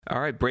All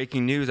right,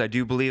 breaking news. I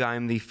do believe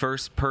I'm the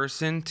first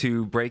person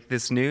to break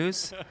this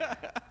news.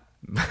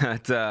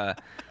 But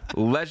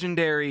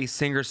legendary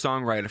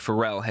singer-songwriter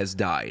Pharrell has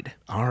died.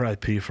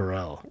 R.I.P.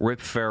 Pharrell. Rip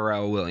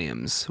Pharrell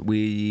Williams.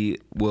 We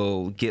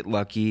will get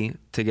lucky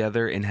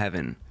together in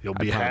heaven. You'll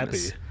be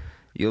happy.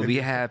 You'll be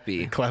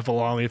happy. Clap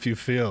along if you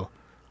feel.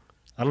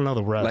 I don't know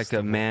the rest. Like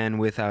a man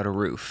without a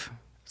roof.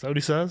 Is that what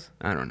he says?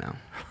 I don't know.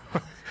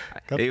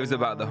 It was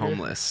about the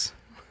homeless.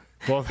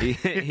 Well,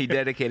 He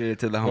dedicated it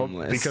to the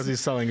homeless. because he's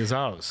selling his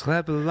house.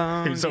 Clap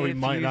along So he if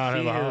might you not have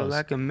a feel house.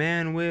 like a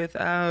man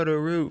without a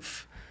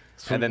roof.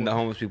 So And then the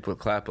homeless people would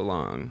clap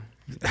along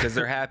because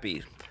they're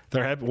happy.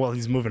 They're happy. Well,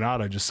 he's moving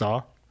out. I just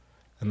saw,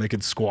 and they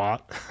could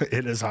squat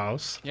in his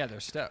house. Yeah, they're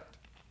stoked.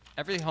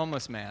 Every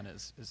homeless man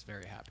is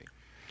very happy.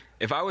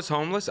 If I was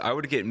homeless, I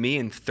would get me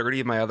and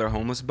 30 of my other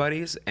homeless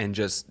buddies and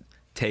just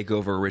take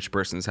over a rich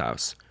person's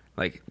house.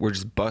 Like, we're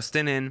just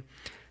busting in.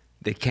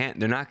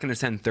 They're not going to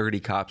send 30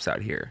 cops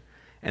out here.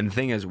 And the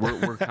thing is,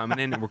 we're coming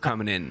in, and we're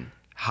coming in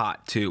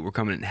hot too. We're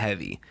coming in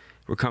heavy.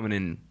 We're coming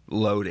in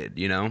loaded,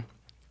 you know?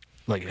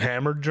 Like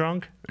hammered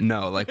drunk?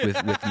 No, like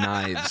with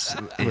knives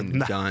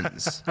and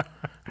guns.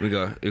 We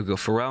go,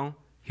 Pharrell,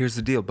 here's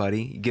the deal,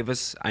 buddy. You give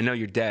us, I know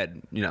you're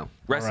dead, you know,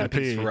 rest in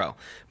peace, Pharrell.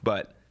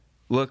 But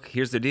look,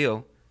 here's the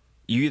deal.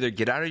 You either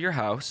get out of your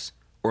house,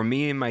 or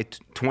me and my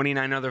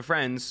 29 other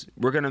friends,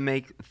 we're going to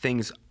make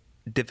things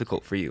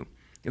difficult for you.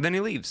 And then he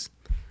leaves.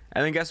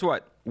 And then guess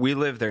what? We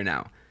live there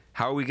now.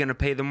 How are we going to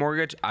pay the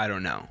mortgage? I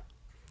don't know.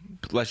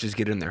 But let's just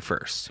get in there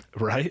first.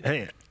 Right?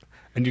 Hey,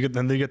 and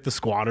then they get the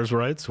squatters'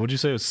 rights. What'd you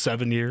say? It was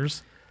 7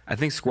 years? I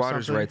think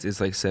squatters' something? rights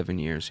is like 7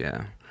 years,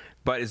 yeah.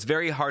 But it's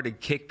very hard to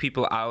kick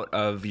people out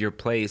of your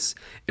place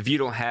if you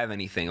don't have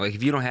anything. Like,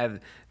 if you don't have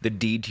the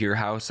deed to your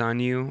house on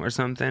you or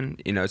something,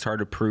 you know, it's hard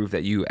to prove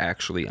that you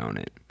actually own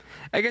it.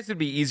 I guess it'd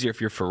be easier if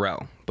you're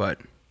Pharrell,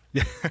 but...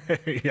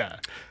 Yeah.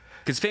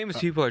 Because famous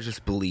people are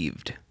just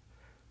believed.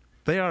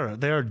 They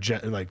are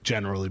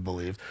generally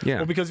believed. Yeah.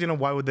 Well, because, you know,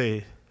 why would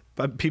they...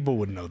 People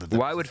would know that.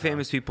 Why would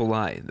famous people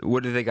lie?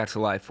 What do they got to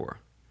lie for?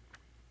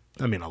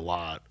 I mean, a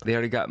lot. They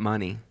already got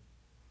money.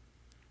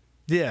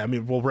 Yeah, I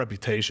mean, well,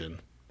 reputation.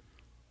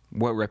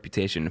 What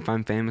reputation? If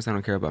I'm famous, I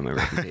don't care about my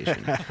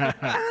reputation. I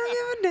don't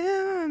give a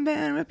damn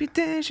about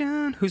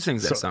reputation. Who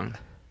sings that song?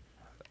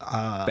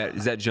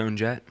 Is that Joan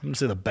Jett? I'm going to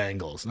say the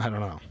Bangles. I don't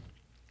know.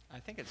 I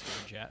think it's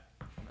Joan Jett.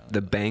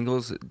 The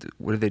Bangles,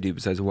 what do they do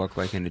besides walk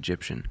like an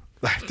Egyptian?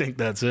 I think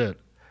that's it.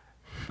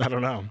 I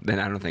don't know. Then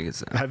I don't think it's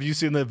that. Have you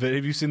seen Have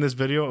you seen this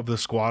video of the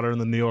squatter in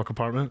the New York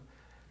apartment?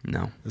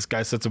 No. This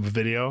guy sets up a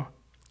video.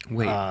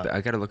 Wait,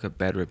 I got to look up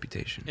Bad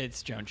Reputation.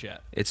 It's Joan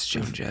Jett. It's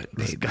Joan Jett,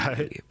 This baby.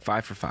 guy-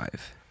 5 for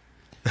 5.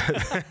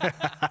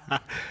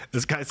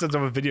 This guy sets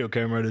up a video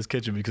camera in his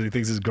kitchen because he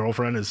thinks his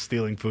girlfriend is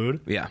stealing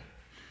food. Yeah.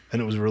 And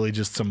it was really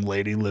just some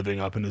lady living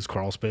up in his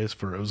crawl space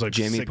for, it was like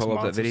Jamie, 6 pull up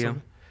that months or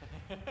video.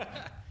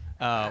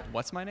 something.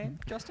 What's my name,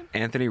 Justin?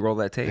 Anthony, roll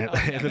that tape.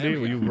 Anthony,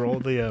 will you roll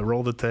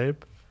the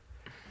tape?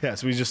 Yeah,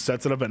 so he just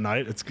sets it up at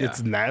night.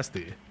 It's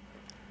nasty.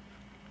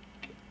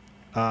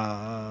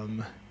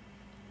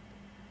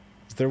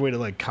 Is there a way to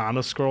like kind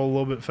of scroll a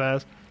little bit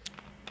fast?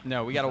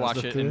 No, we got to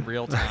watch it in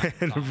real time.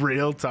 In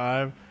real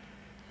time.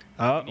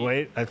 Oh,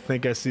 wait, I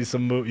think I see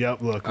some move.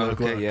 Yep, look,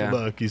 Okay, yeah.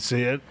 look. You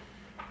see it?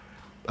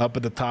 Up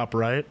at the top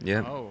right.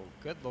 Yep. Oh,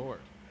 good lord.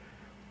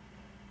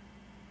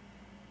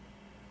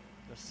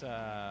 This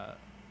How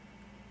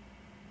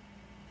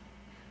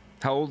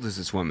old is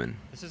this woman?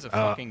 this is a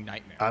fucking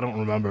nightmare. I don't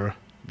remember.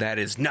 That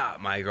is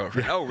not my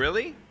girlfriend. Oh,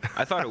 really?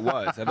 I thought it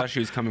was. I thought she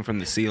was coming from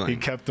the He ceiling.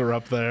 kept her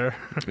up there.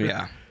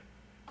 Yeah.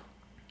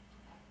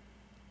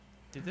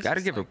 Dude, this Got to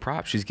is give her like-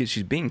 props.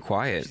 She's being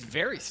quiet. She's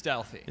very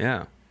stealthy.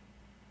 Yeah.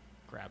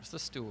 Grabs the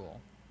stool.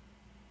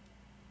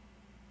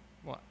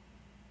 What?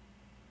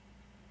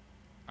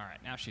 All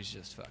right, now she's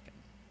just fucking.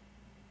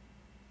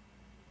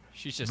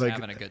 She's just Like-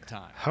 having a good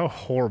time. How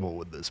horrible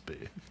would this be?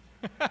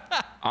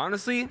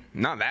 Honestly,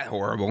 not that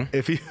horrible.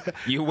 If he,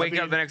 You wake I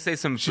mean, up the next day,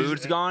 some she's-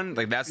 food's gone.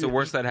 Like, that's the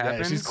worst that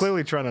happens. Yeah, she's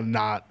clearly trying to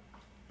not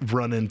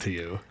run into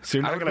you. So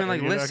you're I not would've gonna, been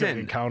like, you're not gonna listen.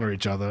 encounter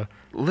each other.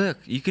 Look,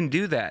 you can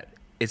do that.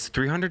 It's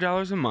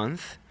 $300 a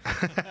month.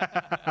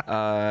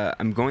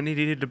 I'm going to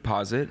need a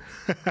deposit.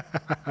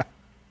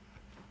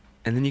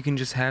 And then you can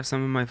just have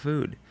some of my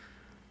food.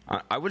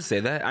 I would say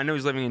that. I know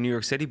he's living in New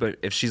York City, but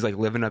if she's like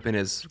living up in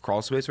his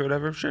crawl space or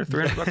whatever, sure,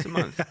 $300 a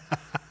month.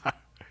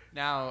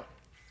 Now,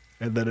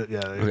 And then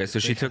Okay, so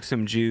she took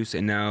some juice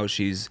and now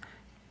she's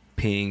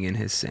peeing in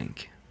his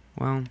sink.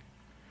 Well,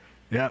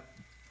 yeah.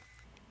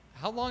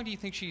 how long do you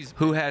think she's?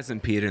 who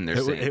hasn't peed in their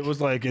sink? It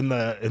was like in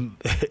the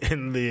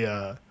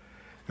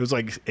it was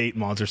like 8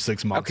 months or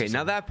 6 months. Okay, or now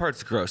something. that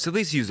part's gross. At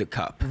least use a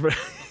cup.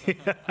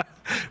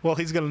 Well,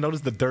 he's gonna notice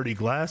the dirty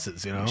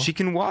glasses, you know. She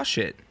can wash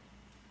it.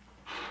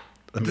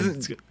 I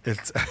mean,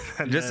 it's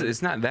and Just then-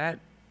 it's not that,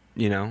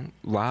 you know,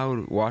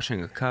 loud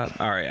washing a cup.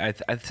 All right,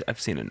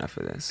 I've seen enough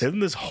of this. Isn't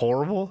this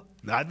horrible?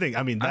 I mean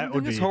I that don't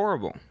would think be it's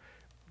horrible.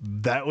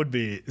 That would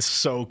be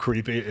so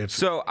creepy if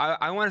So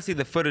I want to see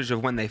the footage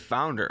of when they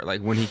found her,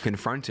 like when he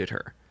confronted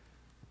her.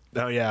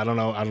 Oh yeah, I don't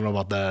know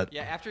about that.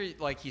 Yeah, after he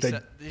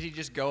said, did he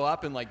just go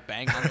up and like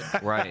bang on the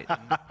Right.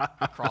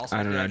 crawl space?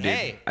 I don't know, like, dude.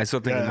 Hey, I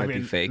still think Yeah, it might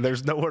be fake.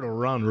 There's nowhere to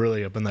run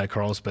really up in that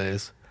crawl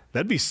space.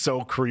 That'd be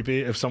so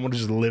creepy if someone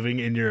just living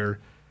in your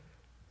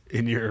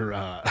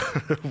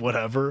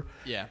whatever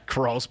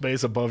crawl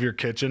space above your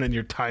kitchen in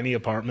your tiny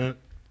apartment.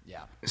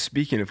 yeah.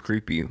 Speaking of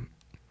creepy,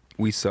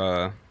 we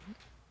saw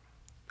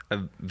a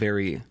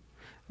very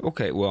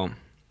well,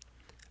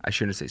 I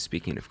shouldn't say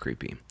speaking of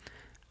creepy.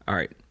 All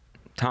right.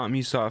 Tom,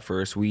 you saw it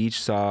first. We each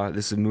saw,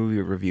 this is a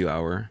movie review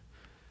hour.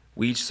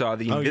 We each saw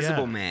The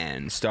Invisible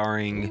Man,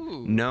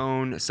 starring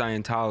known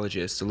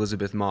Scientologist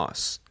Elizabeth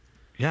Moss.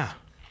 Yeah.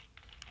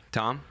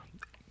 Tom,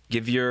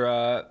 give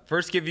your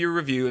first give your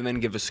review and then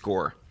give a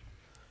score.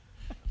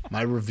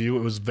 My review,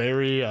 it was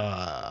very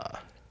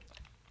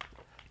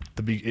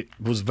it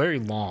was very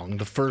long.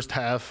 The first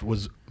half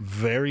was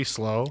very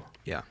slow.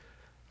 Yeah.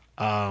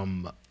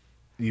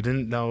 You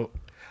didn't know,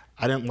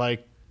 I didn't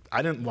like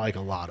a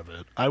lot of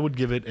it. I would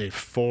give it a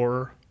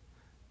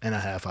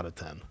 4.5 out of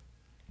 10.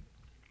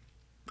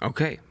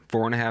 Okay,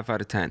 4.5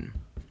 out of 10.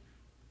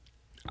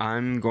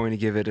 I'm going to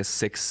give it a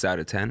 6 out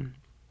of 10.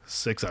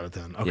 6 out of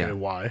 10. Okay, Yeah.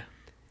 why?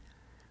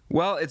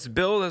 Well, it's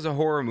billed as a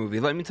horror movie.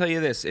 Let me tell you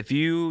this. If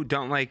you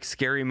don't like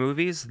scary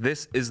movies,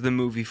 this is the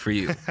movie for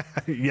you.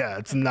 Yeah,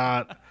 it's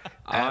not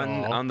at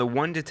all. On the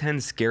 1 to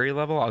 10 scary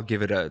level, I'll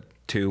give it a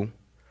 2.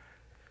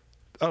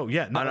 Oh,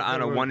 yeah. No,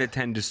 On a 1 to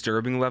 10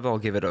 disturbing level, I'll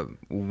give it a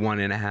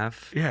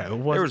 1.5. Yeah, it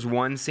was. There was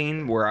one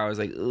scene where I was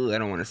like, ugh, I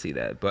don't want to see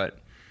that, but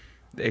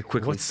it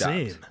quickly What stopped.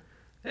 scene?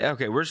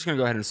 Okay, we're just going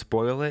to go ahead and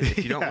spoil it. If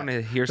you don't Yeah, want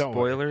to hear don't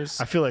worry. spoilers,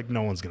 I feel like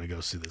no one's going to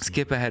go see this.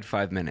 skip ahead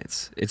 5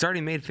 minutes. It's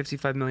already made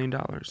 $55 million.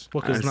 Well,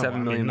 'cause on a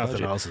 $7 million nothing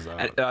budget. else is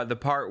out. The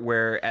part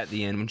where at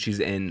the end when she's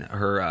in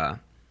her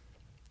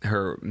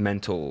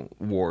mental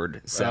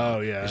ward cell. Oh,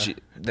 yeah.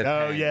 The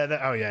pen.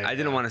 yeah. I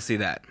didn't want to see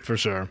that. For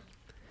sure.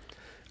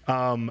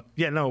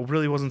 Yeah, no, it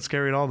really wasn't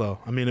scary at all, though.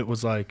 I mean, it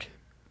was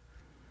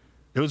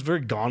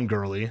very Gone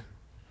Girly.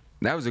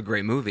 That was a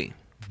great movie.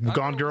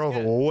 Gone Girl,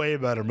 a way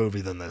better movie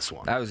than this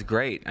one. That was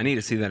great. I need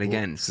to see that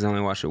again since I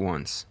only watched it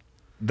once.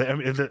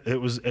 It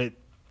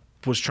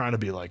was trying to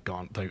be like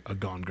a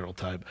Gone Girl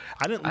type.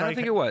 I don't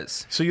think it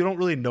was. So you don't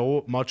really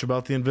know much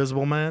about the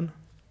Invisible Man?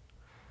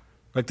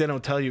 Like, they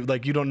don't tell you,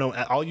 like, you don't know,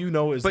 all you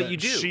know is But that you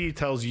do. she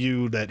tells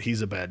you that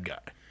he's a bad guy.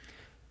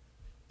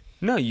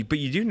 No, but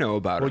you do know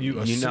about Well, him. you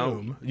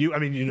assume. You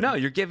know. No,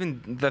 you're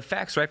given the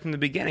facts right from the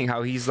beginning.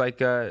 How he's like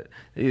the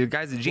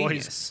guy's a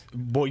genius.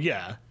 Well,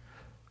 yeah.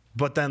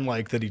 But then,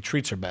 like, that he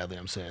treats her badly,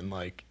 I'm saying.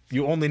 Like,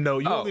 you only know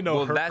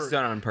well, her. that's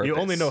done on purpose. You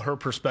only know her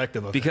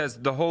perspective of it. Because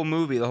the whole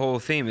movie, the whole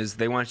theme is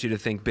they want you to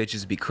think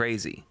bitches be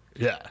crazy.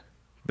 Yeah.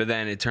 But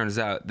then it turns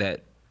out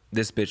that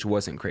this bitch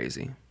wasn't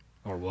crazy.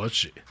 Or was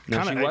she?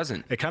 No, she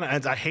wasn't. It kind of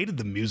ends. I hated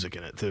the music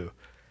in it, too.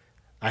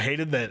 I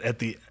hated that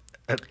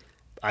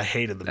I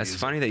hated the That's music.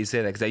 funny that you say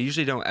that because I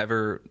usually don't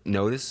ever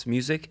notice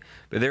music.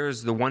 But there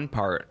is the one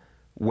part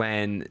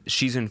when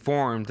she's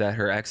informed that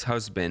her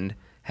ex-husband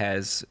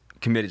has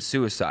committed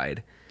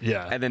suicide.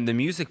 Yeah. And then the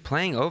music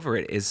playing over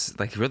it is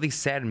like really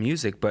sad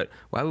music. But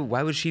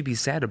why would she be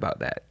sad about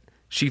that?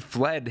 She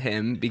fled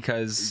him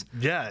because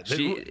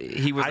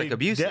he was like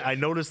abusive. Yeah, I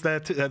noticed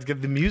that too.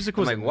 The music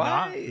was I'm like,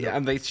 why? not.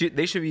 I'm like,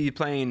 they should be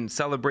playing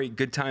 "Celebrate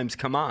Good Times."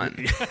 Come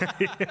on.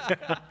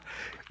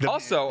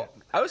 Also,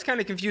 I was kind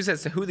of confused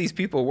as to who these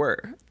people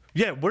were.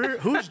 Yeah,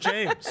 who's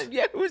James?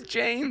 Yeah, who's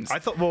James? I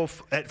thought. Well,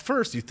 at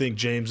first you think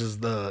James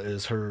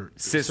is her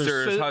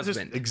Sister's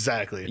husband.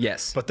 Exactly.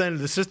 Yes. But then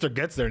the sister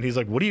gets there and he's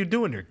like, "What are you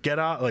doing here? Get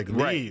out! Like,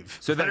 leave."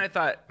 So then Like, I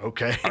thought,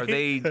 okay,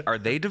 are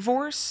they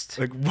divorced?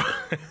 like,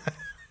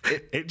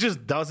 it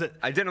just doesn't.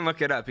 I didn't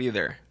look it up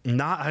either.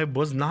 I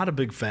was not a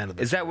big fan of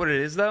this. Is that what it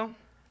is though?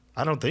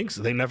 I don't think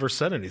so. They never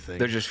said anything.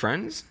 They're just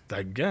friends?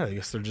 I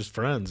guess they're just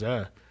friends.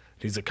 Yeah,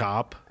 he's a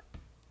cop.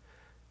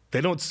 They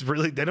don't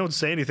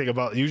say anything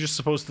about. You're just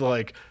supposed to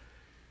like,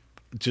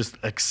 just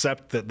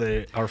accept that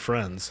they are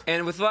friends.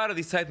 And with a lot of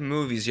these type of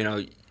movies,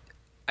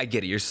 I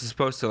get it. You're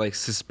supposed to like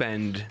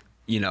suspend,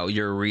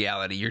 your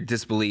reality, your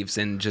disbeliefs,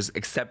 and just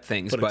accept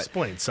things. But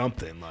explain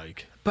something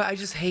like. But I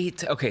just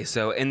hate. Okay,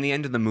 so in the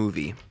end of the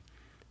movie,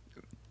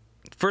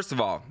 first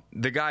of all,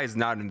 the guy is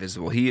not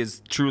invisible. He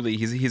is truly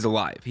he's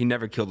alive. He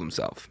never killed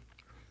himself.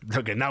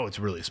 Okay, now it's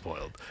really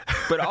spoiled.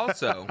 But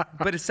also,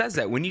 it says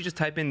that when you just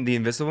type in the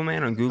Invisible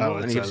Man on Google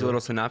and it gives you a little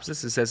it.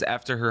 synopsis, it says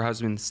after her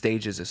husband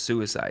stages a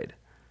suicide.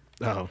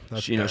 Oh,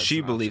 that's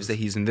She believes that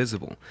he's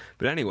invisible.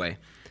 But anyway,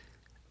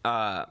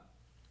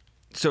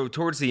 so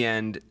towards the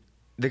end,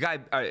 the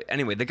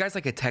guy's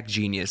like a tech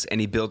genius, and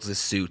he builds a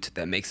suit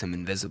that makes him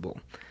invisible.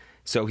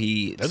 So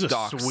he That's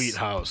stalks. a sweet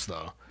house,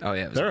 though. Oh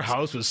yeah, it was their awesome.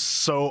 house was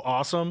so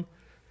awesome.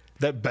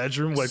 That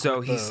bedroom, like, So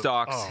with he the-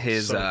 stalks oh,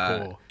 his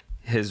so cool.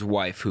 his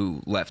wife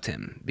who left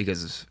him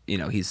because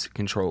he's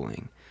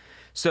controlling.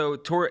 So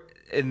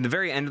in the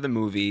very end of the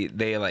movie,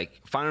 they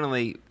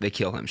finally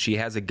kill him. She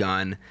has a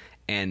gun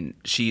and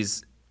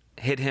she's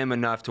hit him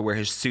enough to where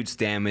his suit's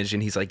damaged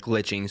and he's like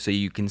glitching so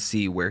you can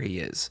see where he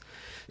is.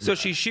 So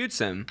she shoots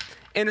him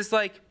and it's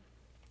like,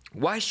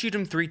 Why shoot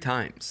him 3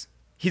 times?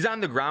 He's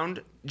on the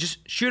ground.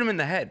 Just shoot him in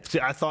the head. See,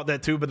 I thought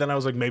that too, but then I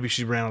was like, maybe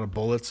she ran out of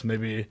bullets.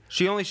 Maybe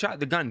She only shot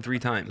the gun 3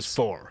 times.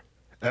 4.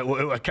 It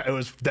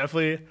was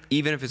definitely,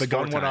 Even if it's the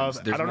 4 gun went times,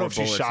 off. there's I don't know more if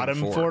she bullets shot than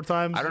him 4. 4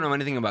 times. I don't know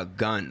anything about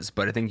guns,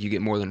 but I think you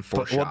get more than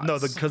 4 shots. Well, no,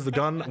 because the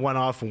gun went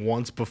off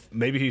once.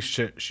 Maybe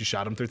she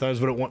shot him 3 times,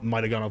 but it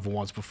might have gone off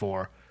once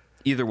before.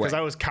 Either way.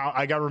 Because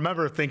I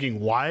remember thinking,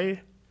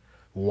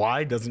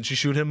 why doesn't she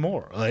shoot him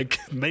more? Like,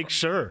 make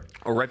sure.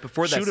 Or right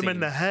before that shoot him scene. in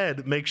the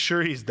head. Make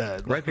sure he's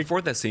dead. Right before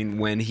that scene,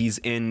 when he's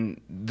in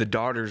the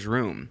daughter's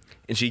room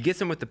and she gets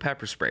him with the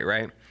pepper spray,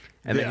 right?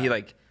 And then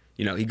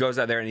Yeah. he goes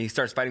out there and he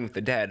starts fighting with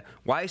the dad.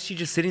 Why is she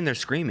just sitting there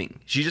screaming?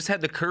 She just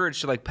had the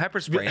courage to pepper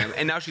spray him,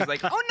 and now she's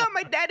like, "Oh no,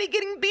 my daddy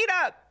getting beat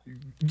up."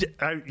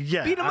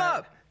 Yeah, Beat him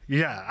up.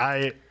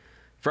 Yeah,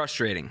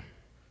 Frustrating.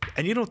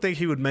 and you don't think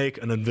he would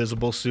make an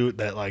invisible suit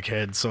that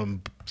had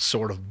some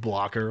sort of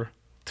blocker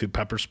to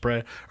pepper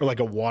spray, or like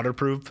a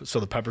waterproof, so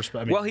the pepper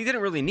spray. I mean, Well, he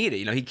didn't really need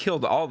it. He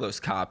killed all those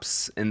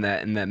cops in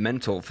that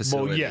mental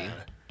facility. yeah.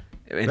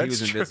 And That's he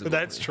was true. invisible.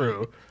 That's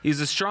true. He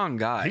was a strong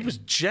guy. He was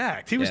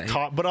jacked. He was Yeah,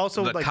 taught, but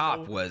also the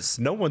cop was.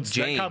 no one's.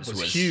 James that cop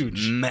was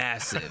huge.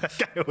 massive.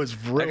 That guy was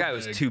real That guy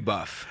was big. too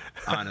buff,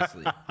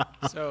 honestly.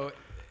 So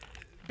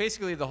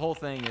basically, the whole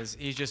thing is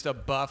he's just a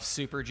buff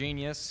super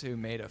genius who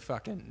made a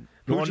fucking.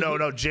 Well,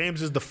 no.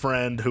 James is the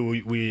friend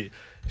who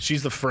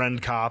she's the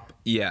friend cop,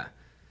 Yeah.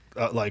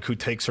 who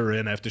takes her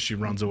in after she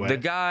runs away. The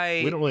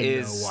guy we don't really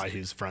is- know why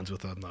he's friends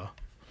with them though.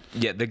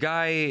 Yeah, the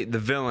guy, the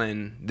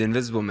villain, the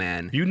Invisible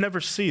Man, You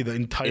never see the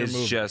entire is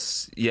movie.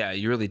 just, yeah,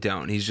 you really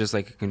don't. He's just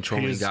like a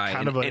controlling He's guy.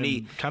 kind of and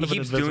he an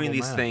keeps doing invisible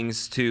these man.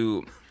 things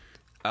to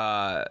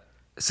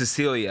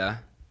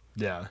Cecilia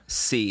Yeah.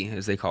 C,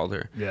 as they called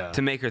her, Yeah.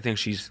 to make her think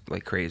she's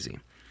like crazy.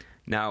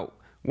 Now,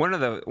 one of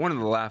the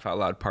laugh out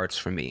loud parts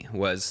for me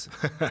was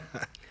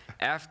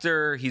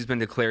after he's been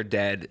declared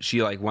dead,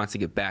 she wants to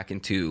get back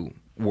into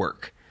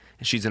work.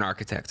 And she's an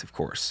architect, of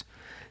course.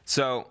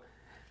 So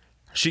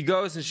she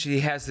goes and she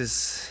has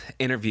this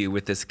interview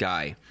with this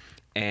guy,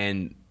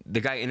 and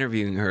the guy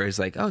interviewing her is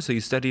like, "Oh, so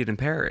you studied in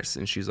Paris?"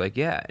 And she's like,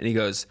 "Yeah." And he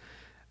goes,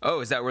 "Oh,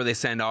 is that where they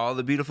send all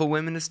the beautiful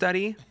women to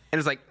study?" And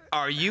it's like,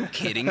 "Are you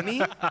kidding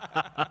me?"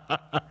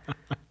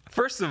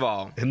 First of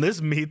all, In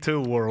this Me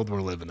Too world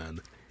we're living in,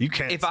 you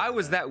can't. if say I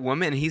was that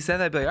woman and he said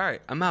that, I'd be like, "All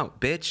right, I'm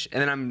out, bitch."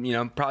 And then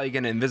I'm probably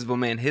gonna Invisible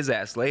Man his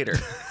ass later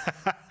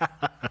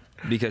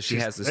because she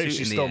has the suit. Hey,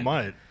 she in the still end.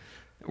 might.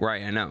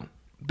 Right, I know.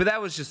 But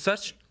that was just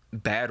such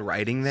bad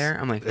writing there.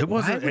 I'm like, It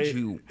wasn't- why would it-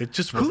 you? it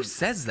just who wasn't-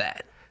 says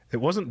that? It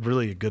wasn't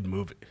really a good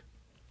movie.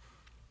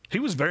 He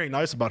was very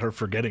nice about her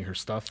forgetting her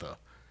stuff, though.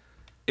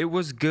 It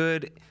was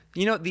good.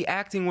 The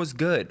acting was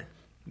good.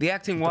 The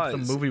acting But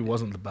was. the movie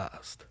wasn't the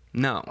best.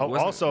 No. It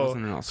wasn't, Also,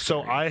 wasn't an Oscar so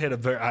movie. I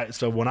had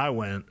so when I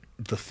went,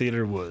 the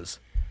theater was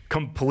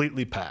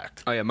completely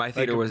packed. Oh yeah, my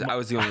theater was. I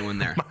was the only one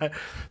there.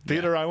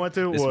 Theater I went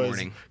to This was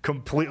morning.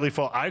 completely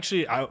full. I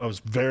was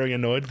very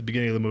annoyed at the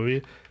beginning of the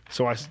movie.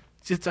 So it's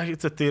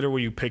a theater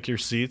where you pick your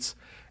seats,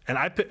 and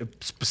I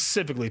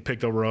specifically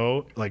picked a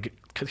row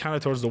kind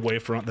of towards the way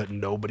front that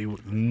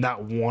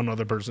not one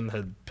other person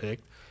had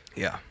picked.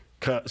 Yeah.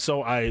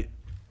 So I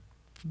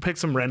picked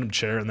some random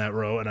chair in that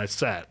row and I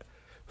sat.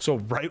 So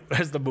right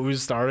as the movie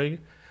was starting,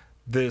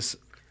 this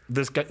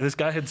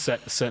guy had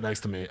sat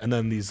next to me, and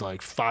then these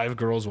 5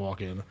 girls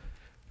walk in.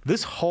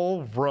 This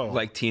whole row,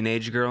 Like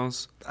teenage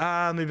girls.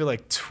 maybe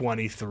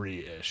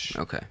 23-ish.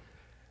 Okay.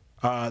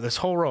 This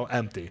whole row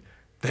empty.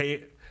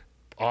 They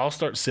all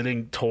start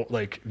sitting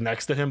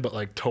next to him,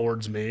 but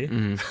towards me.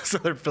 Mm-hmm. So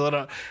they're filling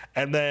up,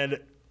 and then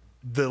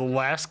the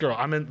last girl,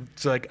 I'm in.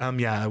 It's like,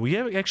 yeah, we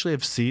actually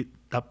have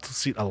up to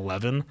seat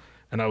 11,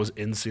 and I was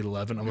in seat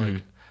 11. I'm Mm-hmm.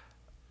 like,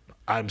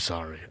 I'm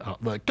sorry.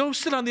 Go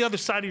sit on the other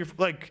side of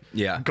your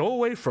Yeah. Go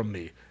away from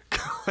me.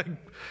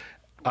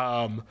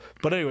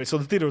 But anyway, so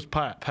the theater was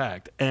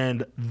packed,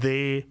 and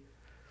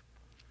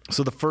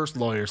so the first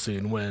lawyer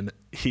scene when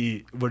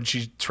she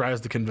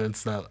tries to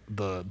convince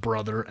the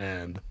brother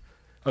and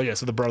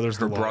so the brother's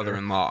Her the lawyer.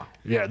 brother-in-law.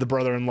 Yeah, the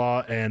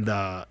brother-in-law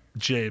and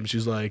James.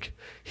 She's like,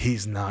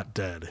 he's not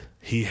dead.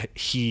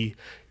 He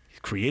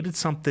created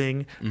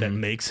something that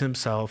makes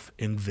himself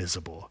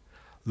invisible.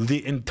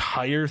 The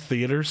entire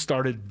theater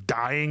started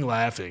dying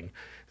laughing.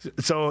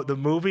 So the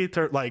movie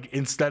turned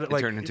instead of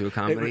turned into a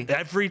comedy?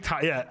 every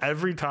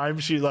time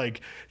she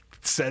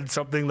said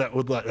something that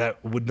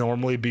would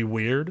normally be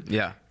weird.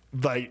 Yeah.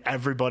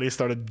 Everybody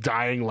started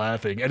dying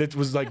laughing, and it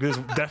was this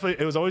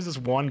definitely. It was always this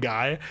one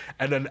guy,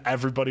 and then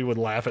everybody would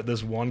laugh at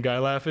this one guy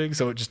laughing.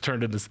 So it just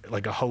turned into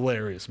a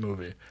hilarious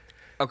movie.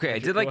 Okay, I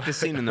did like the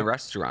scene in the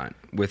restaurant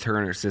with her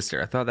and her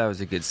sister. I thought that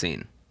was a good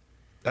scene.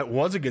 That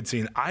was a good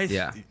scene. I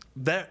think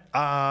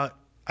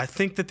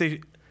that they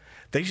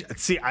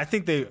I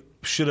think they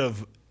should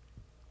have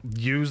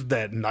used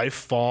that knife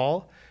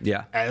fall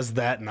Yeah. as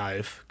that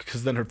knife,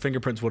 because then her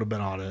fingerprints would have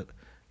been on it.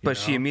 But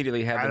she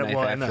immediately had the knife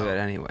I after know. that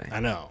anyway. I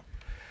know,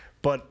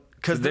 but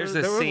because There's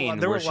a scene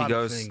where she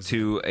goes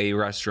to a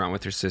restaurant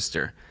with her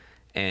sister,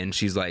 and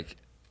she's like,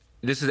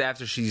 this is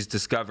after she's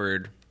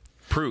discovered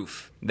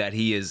proof that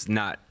he is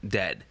not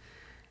dead.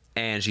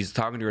 and she's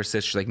talking to her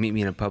sister. She's like, meet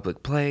me in a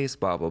public place,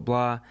 blah, blah,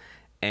 blah.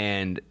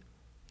 And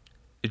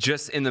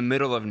just in the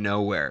middle of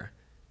nowhere,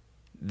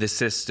 the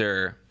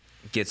sister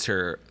gets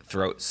her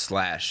throat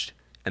slashed,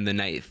 and the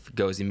knife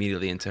goes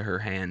immediately into her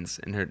hands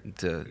and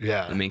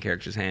the main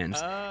character's hands.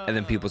 Oh. And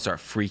then people start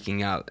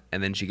freaking out,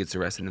 and then she gets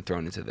arrested and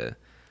thrown into the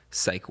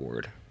psych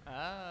ward.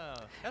 Oh.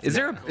 Is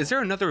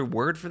there another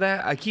word for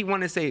that? I keep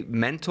wanting to say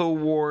mental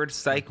ward,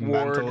 psych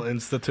ward. Mental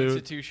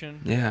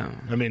institution. Yeah.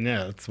 I mean,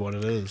 yeah, that's what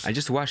it is. I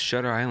just watched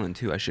Shutter Island,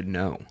 too. I should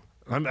know.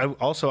 I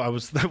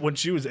was when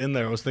she was in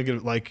there, I was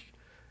thinking, like,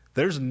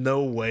 there's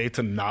no way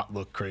to not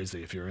look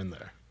crazy if you're in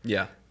there.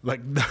 Yeah.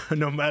 Like,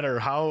 no matter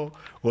how,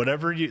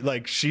 whatever you,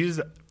 like, she's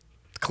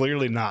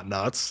clearly not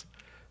nuts,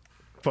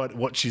 but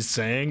what she's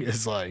saying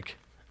is like,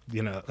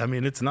 you know, I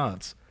mean, it's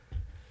nuts.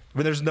 I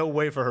mean, there's no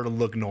way for her to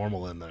look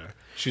normal in there.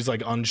 She's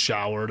like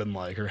unshowered and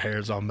like her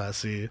hair's all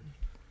messy.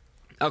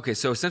 Okay,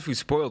 so since we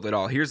spoiled it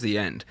all, here's the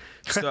end.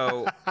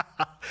 So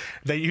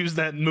they use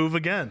that move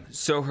again.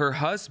 So her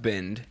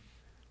husband,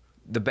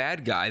 the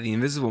bad guy, the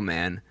Invisible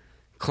Man,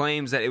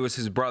 claims that it was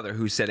his brother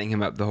who's setting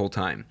him up the whole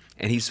time,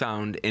 and he's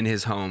found in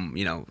his home,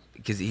 you know,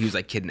 because he was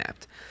like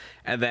kidnapped.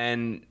 And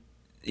then,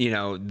 you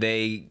know,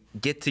 they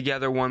get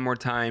together one more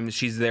time.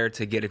 She's there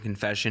to get a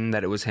confession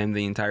that it was him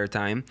the entire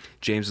time.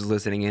 James is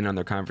listening in on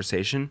their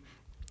conversation,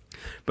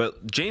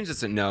 but James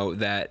doesn't know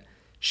that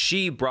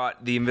she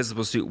brought the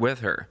invisible suit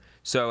with her.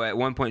 So at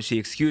one point she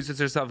excuses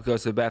herself,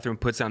 goes to the bathroom,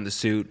 puts on the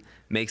suit,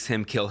 makes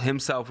him kill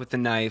himself with the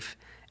knife,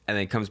 and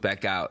then comes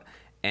back out.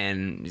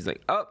 And he's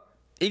like, oh,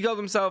 he killed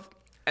himself.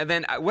 And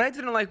then what I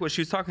didn't like was she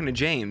was talking to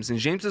James, and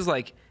James is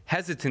like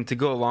hesitant to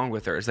go along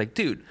with her. It's like,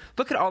 dude,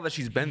 look at all that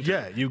she's been through.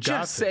 Yeah, you got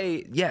just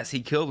say, yes,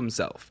 he killed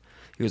himself.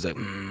 He was like,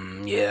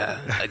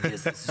 yeah, I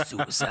guess this is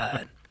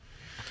suicide.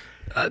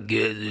 I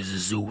guess this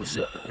is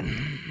suicide.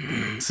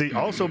 See,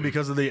 also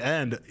because of the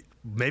end,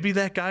 maybe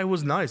that guy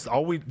was nice.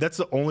 That's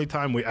the only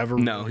time we ever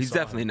No, really he's saw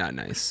definitely him. not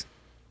nice.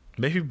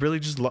 Maybe really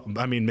just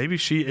I mean, maybe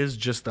she is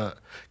just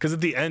because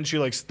at the end she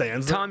like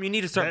stands there. Tom, you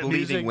need to start That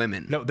believing music,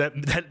 women. No,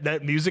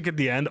 that music at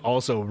the end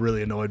also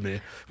really annoyed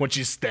me when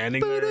she's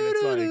standing there and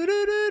it's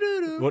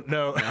like what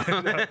no,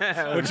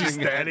 when she's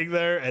standing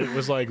there and it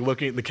was like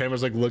the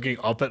camera's like looking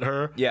up at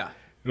her. Yeah.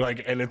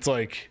 Like, and it's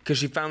like, Because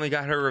she finally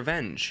got her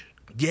revenge.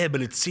 yeah,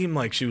 but it seemed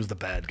like she was the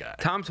bad guy.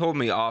 Tom told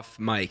me off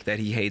mic that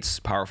he hates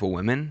powerful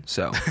women,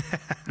 so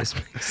this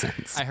makes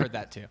sense. I heard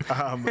that too.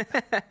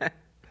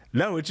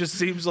 No, it just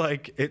seems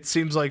like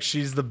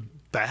she's the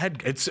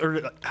bad. I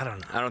don't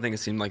know. I don't think it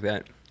seemed like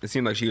that. It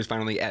seemed like she was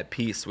finally at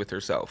peace with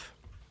herself.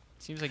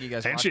 Seems like you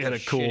guys And watched she had a a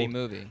cool shitty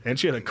movie. And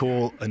she had a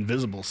cool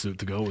invisible suit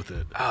to go with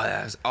it. Oh,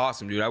 that's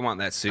awesome, dude. I want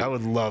that suit. I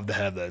would love to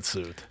have that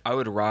suit. I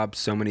would rob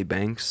so many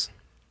banks.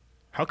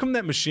 How come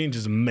that machine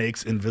just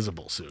makes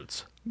invisible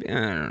suits? I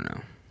don't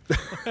know.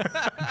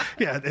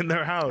 Yeah, in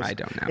their house. I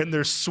don't know. In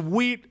their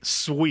sweet,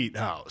 sweet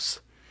house.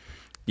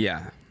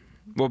 Yeah.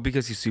 Well,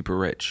 because he's super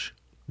rich.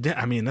 Yeah,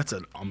 I mean, that's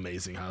an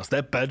amazing house.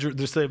 That bedroom,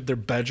 their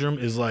bedroom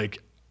is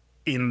like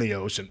in the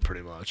ocean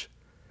pretty much.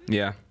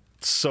 Yeah.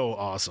 So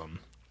awesome.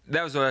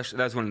 That was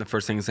one of the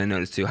first things I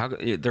noticed too. How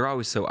they're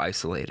always so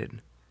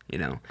isolated, you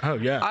know. Oh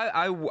yeah.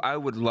 I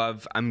would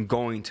love. I'm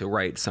going to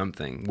write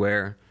something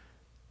where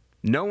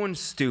no one's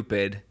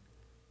stupid,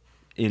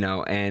 you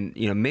know, and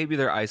you know maybe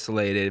they're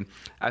isolated.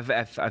 I've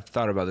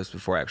thought about this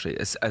before actually.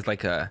 As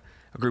like a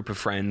group of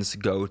friends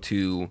go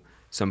to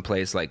some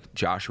place like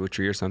Joshua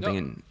Tree or something,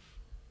 and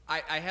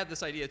I had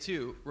this idea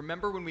too.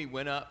 Remember when we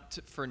went up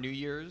for New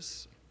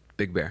Year's?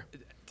 Big Bear.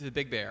 To the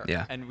Big Bear.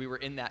 Yeah. And we were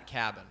in that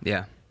cabin.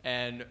 Yeah.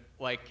 And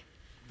like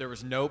there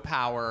was no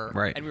power.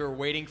 Right. And we were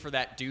waiting for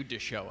that dude to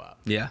show up.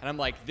 Yeah. And I'm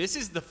like, this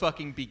is the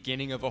fucking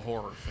beginning of a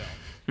horror film.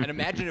 And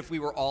imagine if we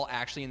were all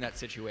actually in that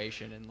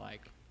situation and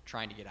like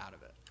trying to get out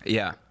of it.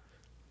 Yeah.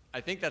 I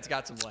think that's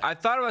got some legs. I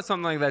thought about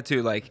something like that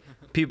too. Like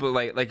people,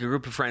 like a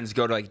group of friends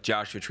go to like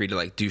Joshua Tree to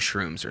like do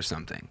shrooms or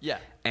something. Yeah.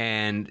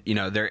 And you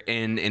know they're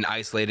in an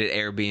isolated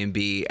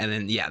Airbnb, and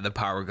then the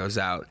power goes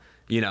out.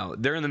 You know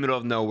they're in the middle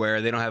of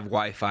nowhere. They don't have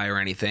Wi-Fi or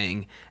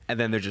anything, and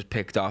then they're just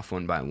picked off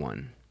one by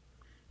one.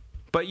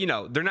 But you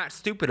know they're not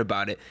stupid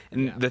about it.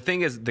 And the thing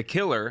is, the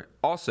killer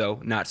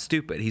also not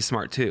stupid. He's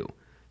smart too.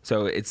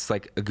 So it's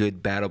like a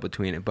good battle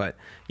between it. But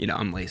you know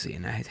I'm lazy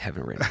and I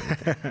haven't written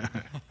anything.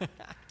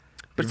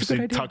 But you ever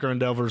see Tucker and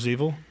Dale vs.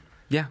 Evil?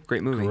 Yeah,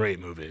 great movie. Great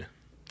movie.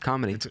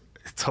 Comedy.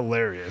 It's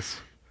hilarious.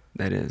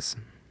 That is.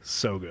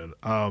 So good.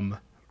 Well,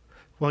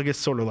 I guess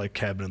sort of like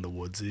Cabin in the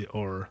Woodsy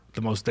or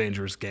The Most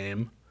Dangerous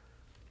Game.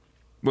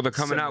 Well, they're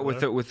coming out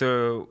with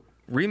a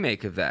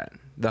remake of that,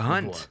 The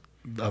Hunt.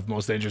 Of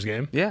Most Dangerous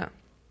Game? Yeah.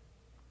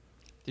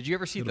 Did you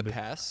ever see The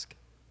Pest?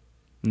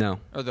 No.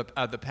 Or the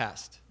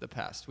Pest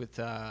with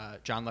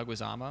John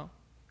Leguizamo?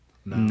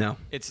 No.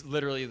 It's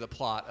literally the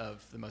plot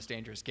of The Most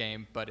Dangerous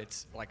Game, but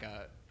it's like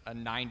a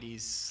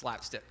 90s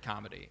slapstick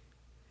comedy.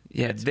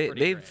 Yeah,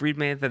 they've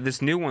remade that.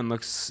 This new one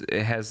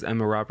it has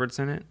Emma Roberts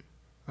in it.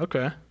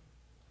 Okay.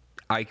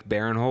 Ike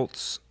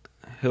Barinholtz,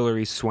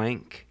 Hilary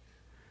Swank.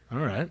 All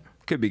right.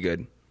 Could be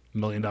good. $1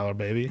 Million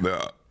Baby.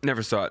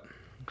 Never saw it.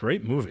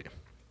 Great movie.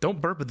 Don't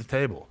burp at the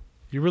table.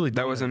 You really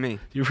don't. That wasn't me.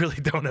 You really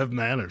don't have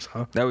manners,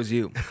 huh? That was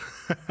you.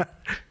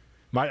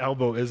 My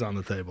elbow is on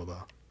the table,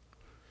 though.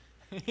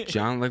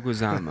 John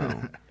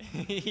Leguizamo.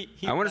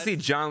 I want to see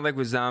John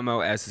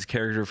Leguizamo as his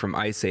character from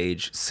Ice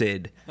Age,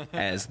 Sid,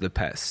 as the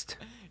pest.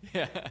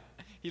 Yeah.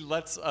 He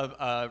lets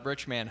a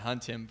rich man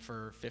hunt him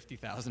for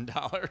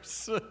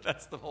 $50,000.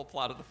 That's the whole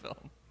plot of the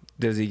film.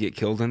 Does he get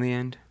killed in the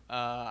end?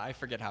 I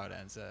forget how it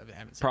ends. I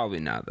haven't seen Probably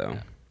not, though. it.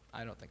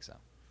 I don't think so.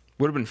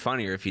 Would have been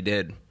funnier if he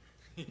did.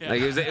 Yeah.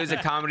 Like it was a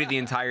comedy the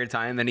entire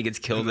time, then he gets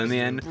killed in the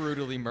end.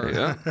 Brutally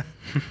murdered.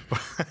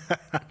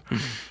 Yeah.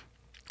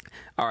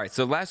 All right,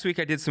 so last week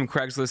I did some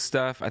Craigslist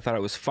stuff. I thought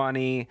it was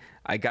funny.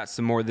 I got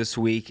some more this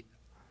week,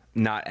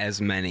 not as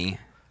many.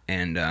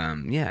 And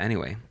yeah,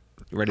 anyway,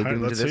 ready to get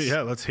into this?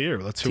 Let's hear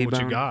what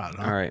you got.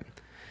 Huh? All right.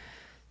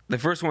 The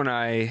first one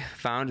I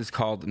found is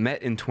called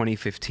Met in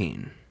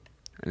 2015.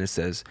 And it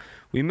says,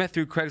 we met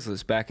through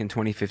Craigslist back in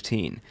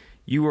 2015.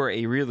 You were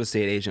a real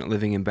estate agent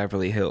living in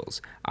Beverly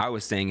Hills. I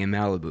was staying in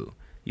Malibu.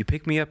 You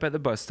picked me up at the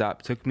bus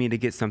stop, took me to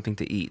get something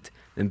to eat,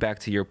 then back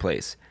to your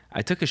place.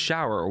 I took a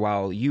shower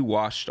while you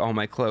washed all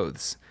my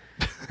clothes.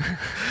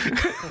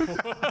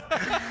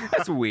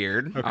 That's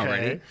weird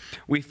already.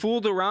 We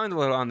fooled around a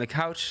little on the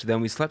couch,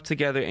 then we slept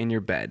together in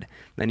your bed.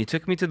 Then you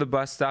took me to the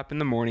bus stop in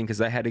the morning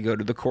because I had to go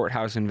to the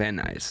courthouse in Van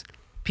Nuys.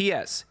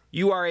 P.S.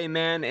 You are a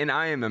man and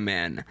I am a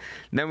man.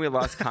 Then we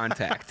lost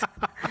contact.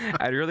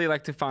 I'd really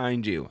like to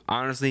find you.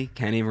 Honestly,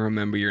 can't even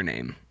remember your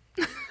name.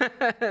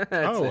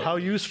 How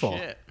useful.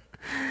 Shit.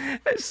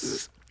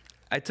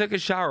 I took a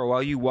shower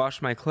while you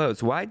washed my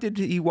clothes. Why did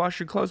he wash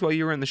your clothes while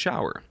you were in the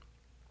shower?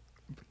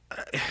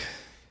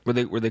 Were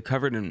they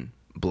covered in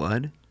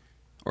blood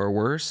or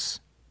worse?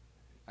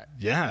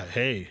 Yeah,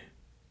 hey.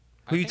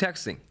 Who are you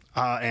texting?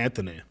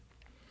 Anthony.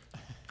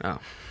 Oh.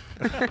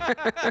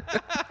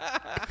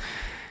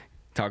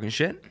 Talking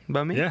shit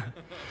about me? Yeah.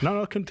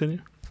 No, continue.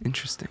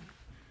 Interesting.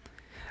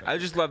 I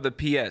just love the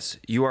P.S.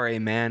 You are a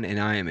man and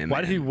I am a man. Why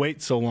did he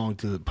wait so long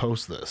to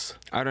post this?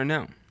 I don't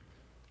know.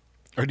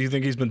 Or do you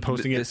think he's been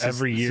posting it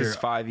every year? This is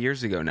 5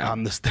 years ago now.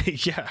 On this day,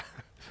 yeah.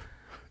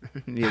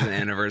 He has an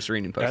anniversary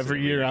and he posted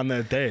Every year on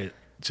that day.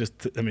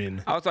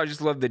 Also, I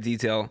just love the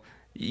detail.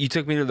 You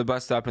took me to the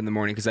bus stop in the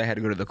morning because I had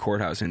to go to the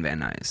courthouse in Van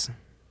Nuys.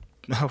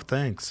 Oh,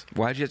 thanks.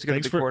 Why'd you have to go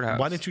to the courthouse?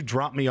 Why didn't you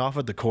drop me off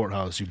at the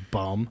courthouse, you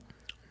bum?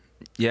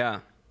 Yeah.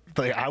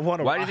 Like, I want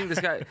to. Why do you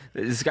think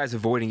this guy's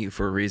avoiding you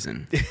for a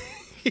reason?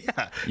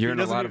 Yeah. You're in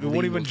a lot of legal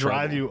won't even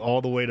drive trouble. you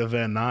all the way to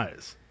Van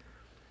Nuys.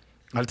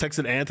 I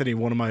texted Anthony,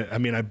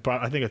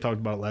 I think I talked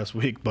about it last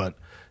week, but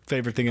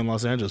favorite thing in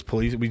Los Angeles,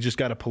 police. We just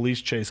got a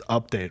police chase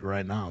update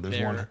right now. There's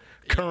one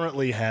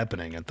currently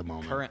happening at the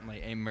moment.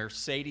 Currently, a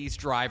Mercedes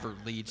driver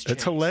leads chase.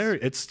 It's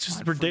hilarious. It's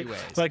just ridiculous.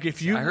 Like I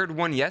heard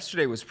one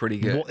yesterday was pretty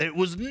good. Well, it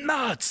was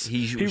nuts.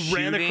 He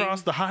ran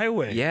across the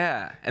highway.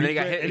 Yeah, and then he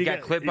got hit. He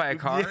got clipped by a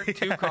car. Yeah,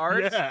 2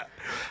 cars. Yeah,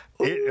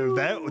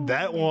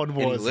 that one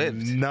was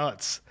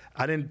nuts.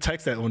 I didn't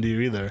text that one to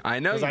you either. I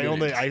know. I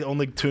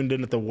only tuned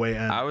in at the way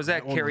end. I was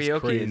at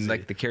karaoke, and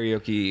like the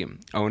karaoke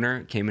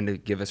owner came in to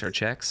give us our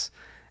checks.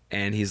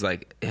 And he's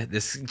like,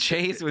 this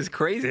chase was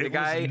crazy. The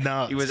guy,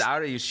 he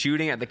was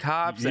shooting at the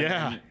cops.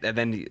 Yeah. And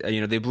then,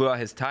 they blew out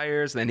his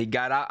tires. Then he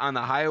got out on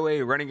the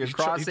highway running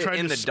across it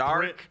in the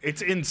dark.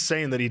 It's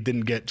insane that he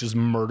didn't get just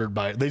murdered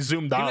by it. They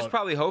zoomed out. He was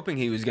probably hoping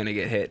he was going to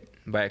get hit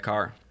by a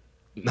car.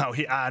 No,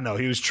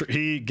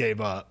 he gave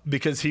up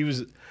because he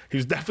was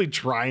definitely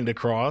trying to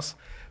cross,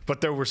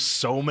 but there were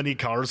so many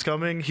cars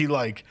coming.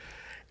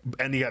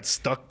 And he got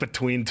stuck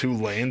between 2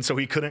 lanes, so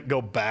he couldn't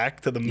go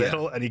back to the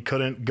middle, and he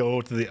couldn't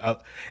go to the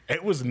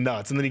it was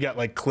nuts. And then he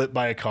got clipped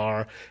by a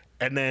car,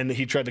 and then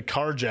he tried to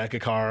carjack a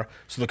car,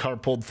 so the car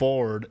pulled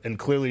forward, and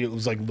clearly it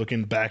was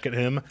looking back at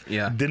him.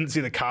 Yeah. Didn't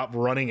see the cop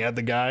running at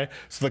the guy,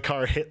 so the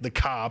car hit the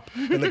cop,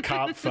 and the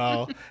cop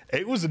fell.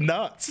 It was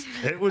nuts.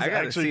 It was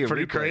actually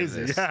pretty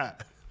crazy. Yeah.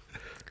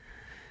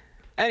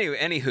 Anyway,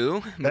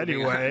 maybe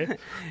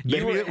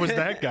it was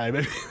that guy.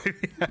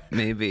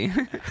 Maybe.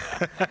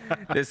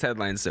 This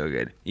headline's so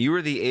good. You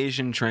were the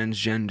Asian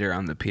transgender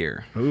on the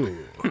pier. Ooh.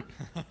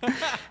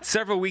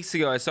 Several weeks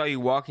ago, I saw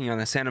you walking on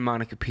the Santa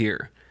Monica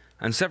Pier.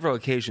 On several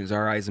occasions,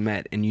 our eyes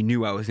met, and you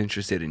knew I was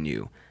interested in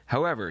you.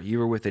 However, you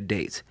were with a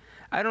date.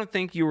 I don't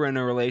think you were in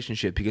a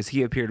relationship because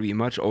he appeared to be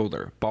much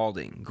older,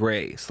 balding,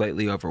 gray,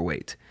 slightly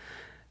overweight.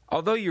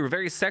 Although you were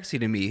very sexy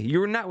to me, you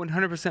were not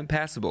 100%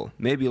 passable,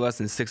 maybe less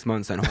than 6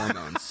 months on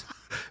hormones.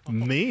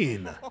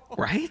 Mean.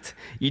 Right?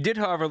 You did,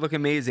 however, look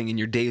amazing in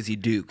your Daisy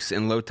Dukes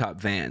and low-top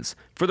Vans.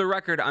 For the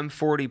record, I'm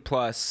 40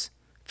 plus,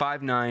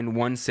 5'9",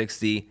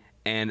 160,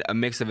 and a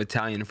mix of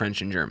Italian,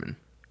 French, and German.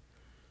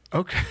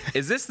 Okay.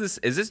 Is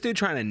this dude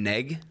trying to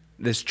neg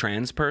this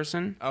trans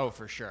person? Oh,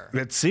 for sure.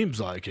 It seems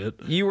like it.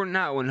 You were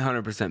not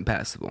 100%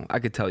 passable. I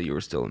could tell you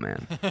were still a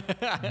man.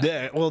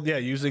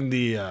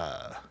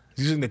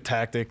 Using the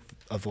tactic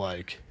of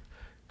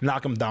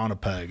knock them down a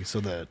peg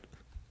so that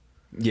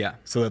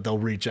they'll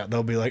reach out.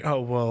 They'll be like, oh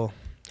well,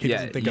 he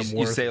doesn't think I'm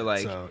worth it. You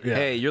say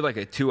hey, you're like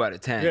a 2 out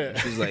of 10. Yeah.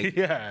 She's like,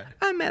 yeah,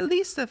 I'm at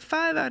least a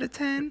 5 out of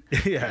 10.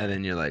 Yeah, and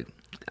then you're like,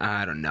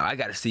 I don't know. I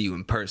got to see you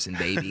in person,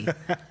 baby.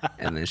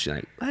 And then she's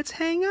like, let's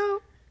hang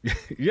out.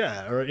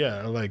 or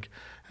like,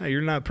 hey,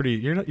 you're pretty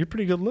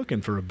good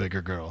looking for a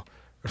bigger girl.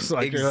 It's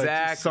like,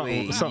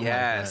 Exactly. Like, something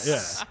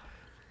yes. like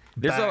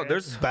that. Yeah.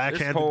 There's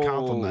backhanded whole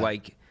compliment.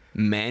 like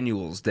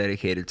manuals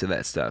dedicated to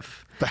that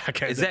stuff.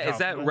 Backhanded Is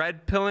that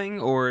red pilling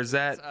or is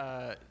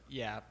that?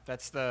 Yeah,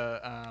 that's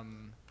the.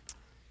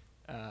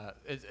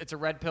 It's a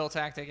red pill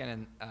tactic,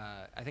 and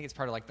I think it's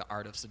part of like the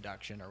art of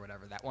seduction or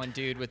whatever. That one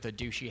dude with the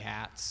douchey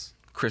hats.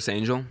 Chris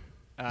Angel?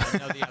 No,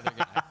 the other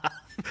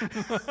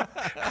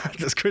guy.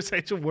 Does Chris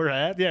Angel wear a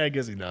hat? Yeah, I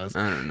guess he does.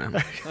 I don't know.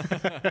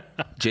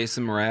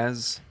 Jason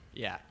Mraz?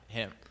 Yeah,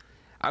 him.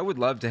 I would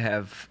love to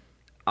have,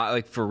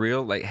 like for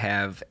real, like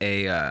have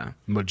a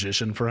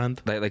Magician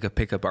friend. like a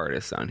pickup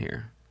artist on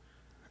here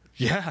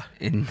Yeah.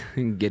 and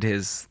get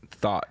his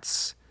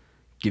thoughts.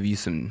 Give you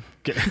some.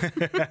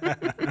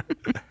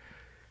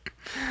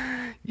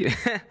 Yeah,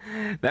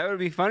 that would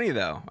be funny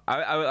though.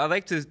 I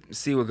like to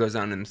see what goes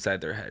on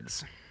inside their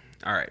heads.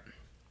 All right,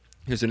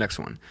 here's the next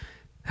one.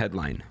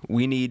 Headline: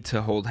 We need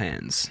to hold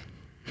hands.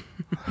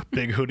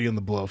 Big Hootie and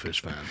the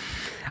Blowfish fan.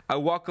 I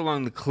walk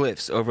along the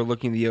cliffs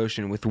overlooking the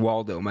ocean with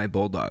Waldo, my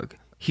bulldog.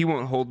 He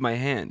won't hold my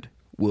hand.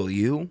 Will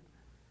you?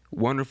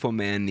 Wonderful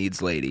man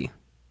needs lady.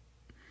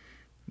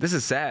 This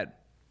is sad.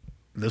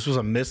 This was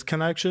a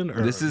misconnection,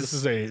 or This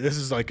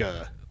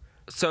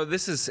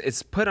is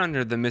it's put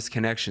under the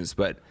misconnections,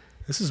 but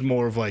this is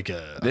more of like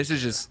a this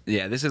is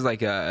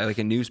like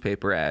a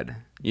newspaper ad,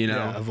 you know.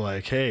 yeah, of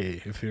like,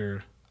 hey, if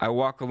you're I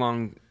walk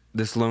along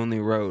this lonely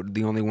road,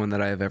 the only one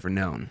that I have ever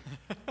known.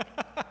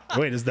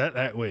 wait, is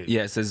that wait?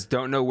 Yeah, it says,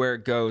 don't know where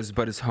it goes,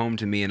 but it's home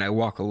to me, and I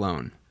walk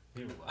alone.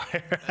 Did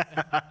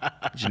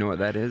you know what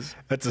that is?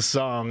 That's a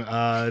song.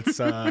 It's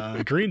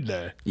Green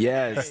Day.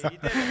 Yes.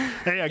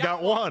 Hey, I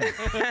got one.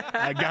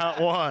 I got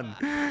one.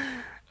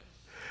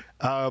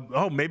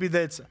 Maybe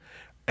that's,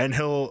 and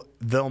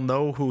they'll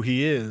know who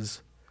he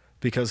is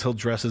because he'll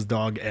dress his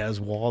dog as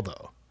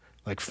Waldo,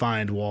 like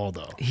find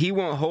Waldo. He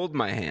won't hold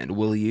my hand,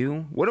 will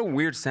you? What a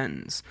weird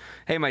sentence.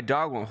 Hey, my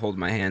dog won't hold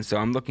my hand, so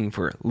I'm looking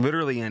for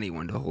literally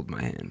anyone to hold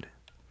my hand.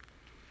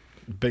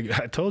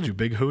 I told you,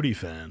 big Hootie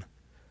fan.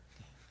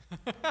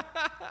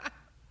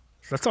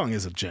 That song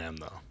is a jam,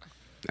 though.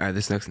 All right,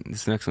 this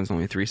next one's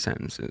only 3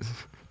 sentences.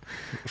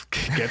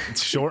 Get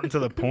short and to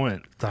the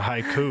point. It's a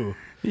haiku.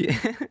 Yeah.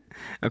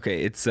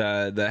 Okay, it's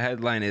the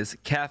headline is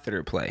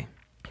catheter play.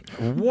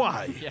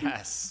 Why?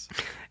 Yes.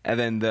 And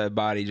then the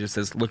body just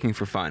says, looking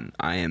for fun.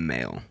 I am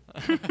male.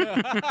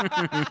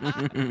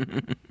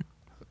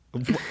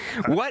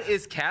 What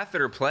is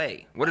catheter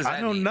play? What does that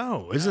I don't mean?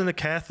 know. Isn't a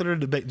catheter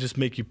to just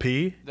make you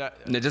pee?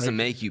 It doesn't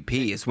make you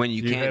pee. It's when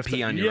you can't have pee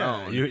to- on your yeah,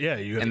 own. you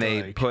have and to,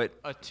 they like- put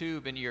A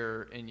tube into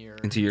your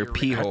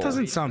pee hole. That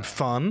doesn't sound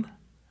fun.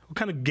 What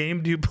kind of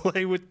game do you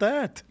play with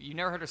that? You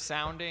never heard of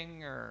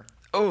sounding or?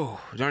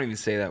 Oh, don't even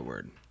say that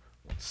word.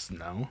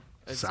 No.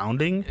 It's-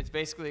 Sounding? It's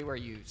basically where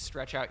you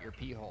stretch out your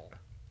pee hole.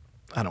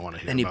 I don't want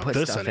to hear And you about put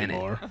this stuff in it.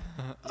 anymore.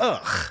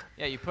 Ugh.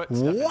 Yeah, you put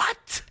stuff in-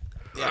 What?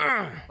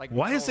 yeah, like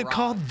Why is it metal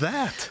called rods.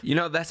 that? You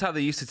know, that's how they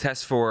used to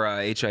test for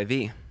HIV.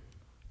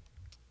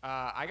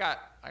 I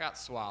got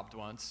swabbed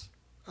once.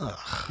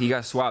 He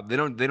got swabbed. They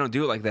don't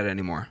do it like that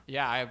anymore.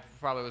 Yeah, I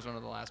probably was one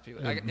of the last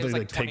people. It They was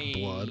like take 20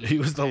 blood. He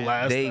was the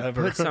last They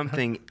ever. put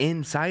something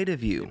inside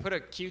of you. Put a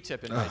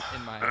Q-tip in my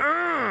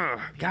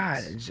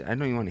God, I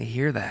don't even want to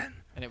hear that.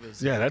 and it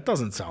was Yeah, that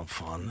doesn't sound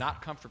fun.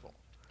 not comfortable.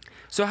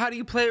 So how do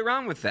you play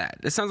around with that?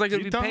 It sounds like it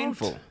would be don't.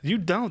 painful. You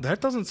don't. That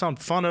doesn't sound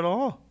fun at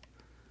all.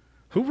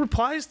 Who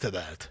replies to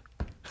that?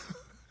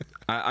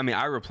 I mean,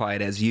 I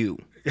replied as you.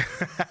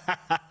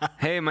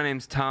 Hey, my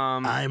name's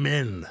Tom. I'm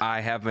in. I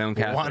have my own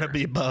catheter. Wanna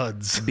be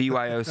buds.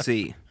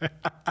 BYOC.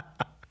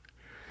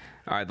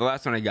 All right, the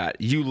last one I got.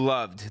 You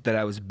loved that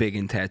I was big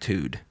and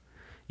tattooed.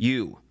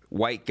 You,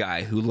 white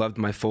guy who loved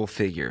my full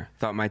figure,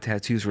 thought my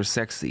tattoos were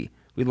sexy.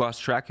 We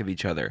lost track of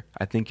each other.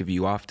 I think of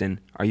you often.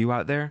 Are you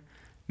out there?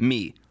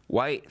 Me,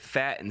 white,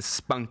 fat, and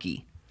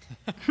spunky.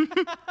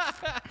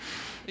 At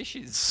least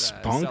she's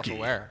Spunky.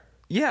 self-aware.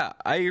 Yeah,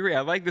 I agree.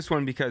 I like this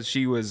one because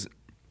she wasn't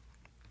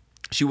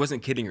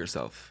kidding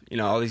herself. You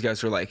know, all these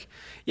guys are like,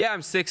 yeah,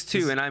 I'm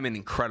 6'2", and I'm in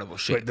incredible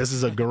shape. Wait, this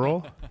is a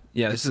girl?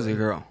 Yeah, this is a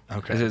girl.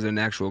 Okay. This is an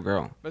actual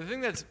girl. But the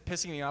thing that's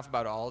pissing me off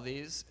about all of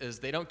these is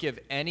they don't give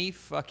any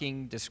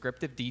fucking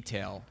descriptive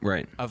detail.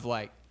 Right. Of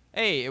like,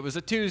 hey, it was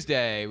a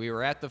Tuesday. We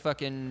were at the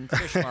fucking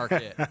fish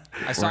market.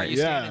 I saw Right. you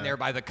standing there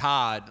by the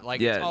cod. Like,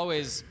 Yeah. it's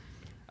always,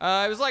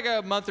 it was like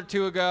a month or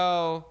two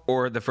ago.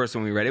 Or the first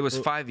one we read, it was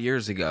 5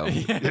 years ago.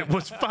 It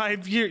was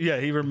 5 years.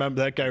 Yeah,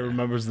 that guy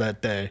remembers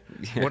that day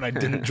when I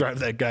didn't drive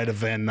that guy to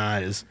Van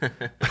Nuys.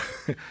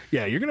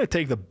 Yeah, you're gonna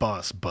take the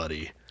bus,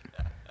 buddy.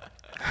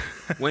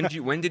 When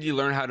did you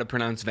learn how to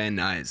pronounce Van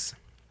Nuys?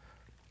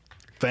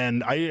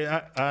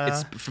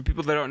 It's for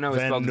people that don't know. It's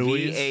Van spelled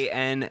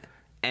Nuys?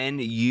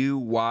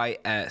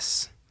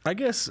 VANNUYS. I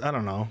guess I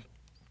don't know,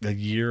 a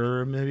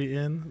year maybe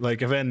in. Like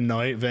Van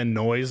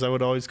Nuys, I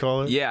would always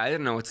call it. Yeah, I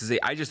didn't know what to say.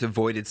 I just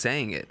avoided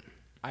saying it.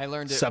 I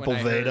learned it when I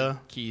heard Sepulveda.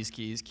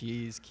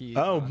 keys.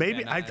 Oh, on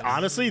maybe. Van Nuys.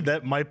 Honestly,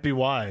 that might be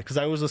why. Because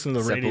I was listening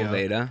to the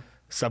radio.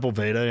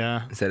 Sepulveda,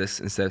 yeah. instead of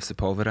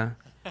Sepulveda.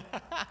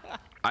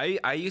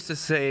 I used to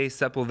say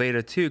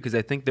Sepulveda too because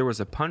I think there was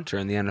a punter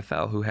in the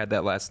NFL who had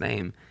that last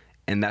name,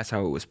 and that's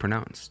how it was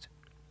pronounced.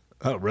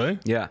 Oh, really?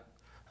 Yeah,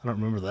 I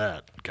don't remember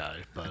that guy,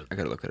 but I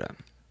gotta look it up.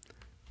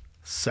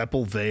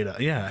 Sepulveda.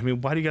 Yeah, I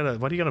mean, why do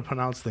you gotta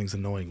pronounce things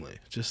annoyingly?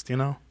 Just,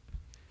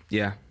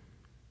 Yeah,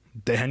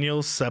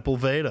 Daniel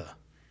Sepulveda.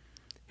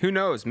 who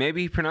knows?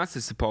 Maybe he pronounced it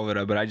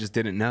Sepulveda, but I just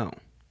didn't know.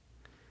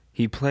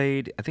 He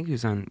played. I think he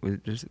was on.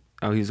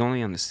 He was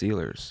only on the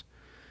Steelers,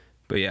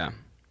 but yeah,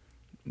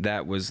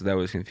 that was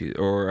confusing.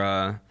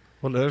 Or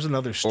Well, there's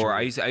another story. or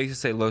I used to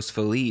say Los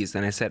Feliz,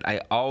 and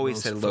I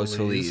always said Los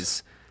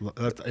Feliz.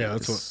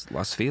 That's what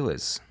Los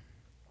Feliz.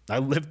 I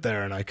lived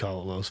there, and I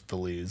call it Los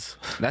Feliz.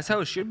 That's how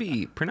it should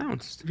be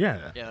pronounced.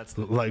 Yeah, Yeah, that's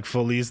like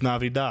Feliz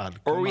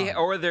Navidad. Come on.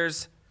 Or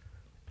there's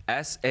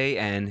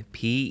Sanpedro,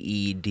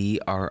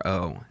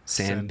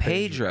 San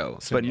Pedro.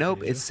 But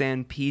nope, it's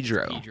San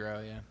Pedro.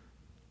 Pedro, yeah.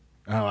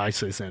 Oh, I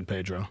say San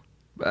Pedro.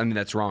 I mean,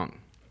 that's wrong.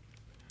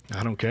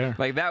 I don't care.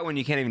 Like that one,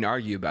 you can't even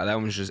argue about. That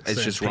one's it's San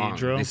just wrong.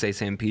 Pedro? They say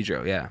San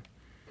Pedro, yeah.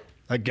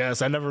 I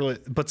guess I never really,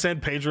 but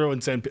San Pedro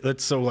and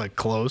that's so like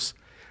close.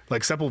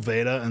 Like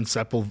Sepulveda and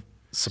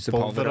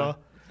Sepulveda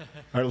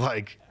are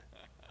like,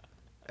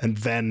 and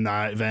Van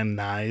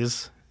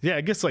Nuys. Yeah,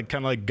 I guess like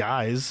kind of like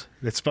guys.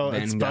 It's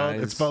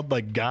spelled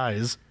like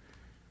guys.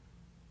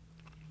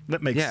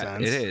 That makes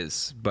sense. Yeah, it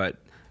is. But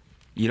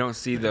you don't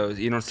see those.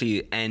 You don't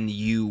see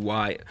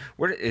N-U-Y.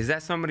 What is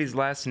that? Somebody's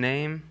last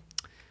name?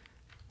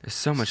 There's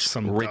so much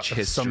rich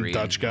history some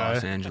Dutch in guy.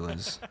 Los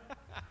Angeles.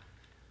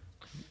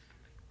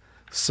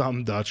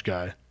 Some Dutch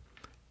guy.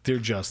 Dear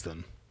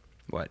Justin,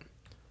 What?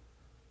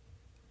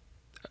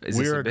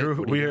 we are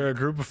a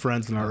group of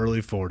friends in our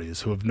early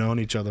 40s who have known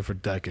each other for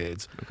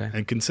decades Okay.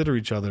 and consider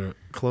each other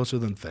closer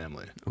than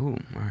family. Ooh,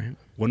 all right.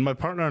 When my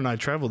partner and I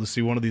travel to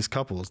see one of these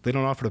couples, they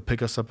don't offer to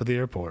pick us up at the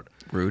airport.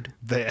 Rude.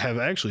 They have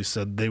actually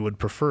said they would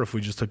prefer if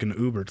we just took an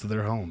Uber to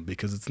their home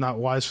because it's not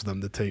wise for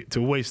them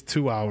to waste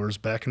 2 hours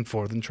back and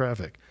forth in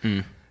traffic.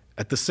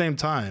 At the same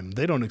time,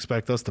 they don't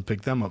expect us to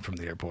pick them up from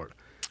the airport.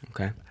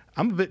 Okay.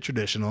 I'm a bit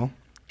traditional.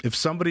 If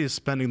somebody is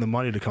spending the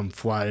money to come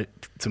fly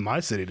to my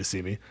city to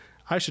see me,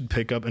 I should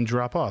pick up and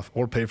drop off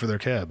or pay for their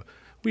cab.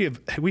 We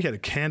had a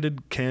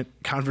candid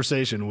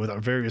conversation with our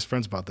various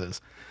friends about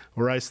this,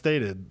 where I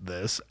stated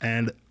this,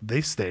 and they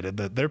stated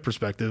that their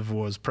perspective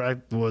was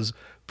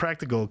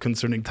practical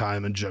concerning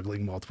time and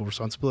juggling multiple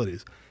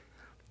responsibilities.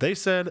 They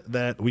said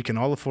that we can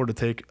all afford to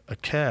take a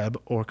cab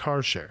or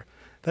car share.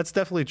 That's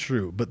definitely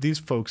true, but these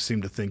folks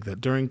seem to think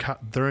that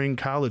during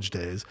college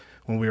days,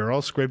 when we were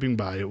all scraping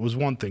by, it was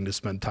one thing to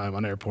spend time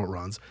on airport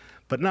runs.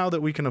 But now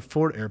that we can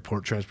afford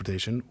airport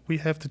transportation, we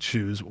have to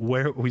choose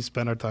where we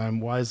spend our time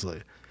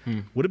wisely.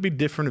 Would it be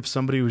different if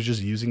somebody was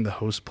just using the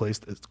host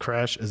place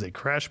as a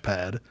crash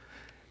pad,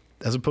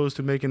 as opposed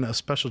to making a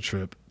special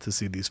trip to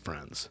see these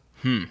friends?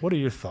 What are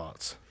your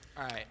thoughts?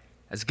 All right.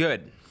 That's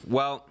good.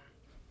 Well,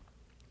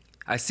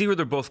 I see where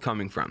they're both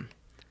coming from.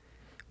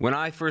 When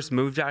I first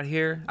moved out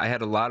here, I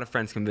had a lot of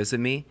friends come visit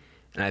me,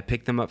 and I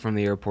picked them up from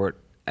the airport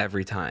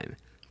every time.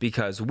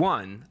 Because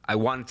one, I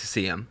wanted to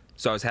see them,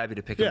 so I was happy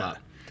to pick them up.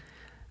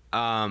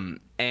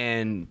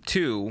 And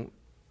two,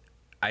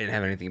 I didn't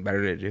have anything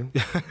better to do.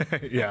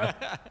 Yeah.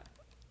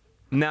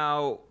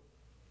 Now,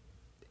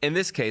 in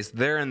this case,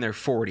 they're in their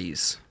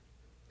 40s.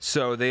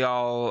 So they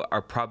all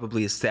are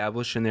probably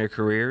established in their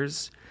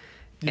careers.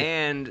 Yeah.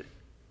 And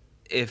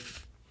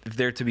if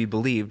they're to be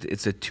believed,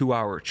 it's a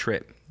 2-hour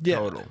trip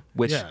total,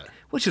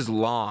 which is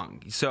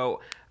long.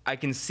 So I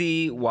can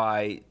see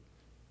why,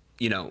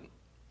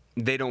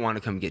 they don't want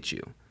to come get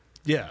you.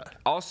 Yeah.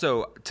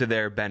 Also, to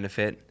their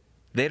benefit,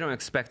 they don't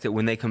expect it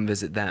when they come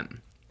visit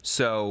them.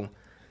 So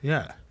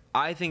yeah,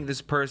 I think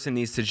this person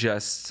needs to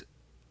just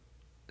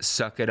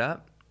suck it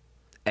up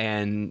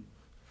and,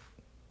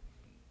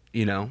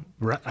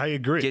 I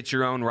agree. Get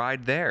your own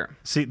ride there.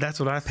 See, that's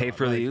what I thought. Pay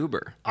for the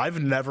Uber. I've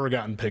never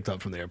gotten picked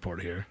up from the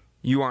airport here.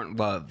 You aren't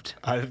loved.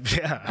 I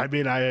picked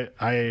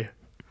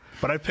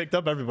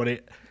up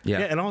everybody. Yeah.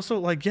 And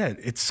also,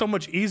 it's so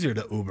much easier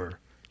to Uber,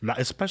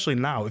 especially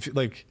now. If you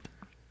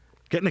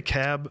getting a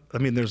cab,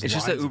 it's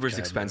just that Uber's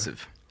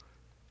expensive.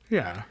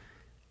 Yeah.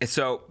 And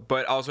so,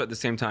 but also at the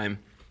same time,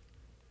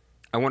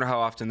 I wonder how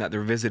often that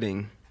they're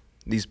visiting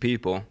these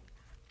people.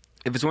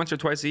 If it's once or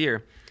twice a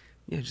year,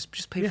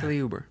 just pay for the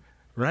Uber.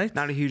 Right?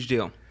 Not a huge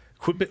deal.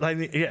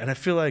 And I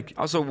feel like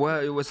also,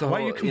 what's the why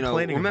whole? Are you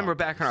complaining remember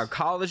back in our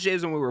college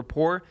days when we were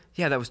poor?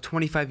 Yeah, that was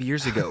 25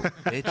 years ago,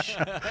 bitch.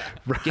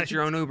 Right? Get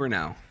your own Uber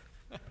now.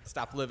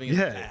 Stop living in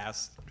the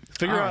past.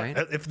 Figure out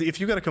if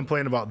you got to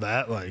complain about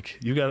that,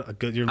 you got a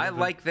good. I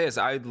like this.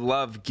 I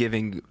love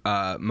giving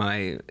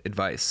my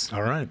advice.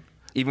 All right.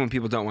 Even when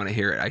people don't want to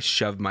hear it, I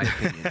shove my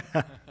opinion.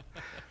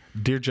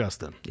 Dear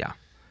Justin. Yeah.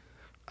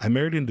 I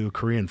married into a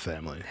Korean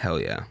family. Hell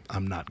yeah.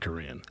 I'm not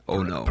Korean.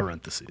 Oh no.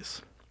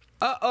 Parentheses.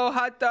 Uh-oh,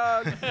 hot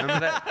dog. Remember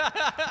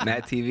that?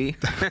 Matt TV?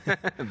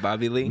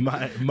 Bobby Lee?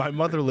 My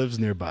mother lives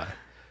nearby.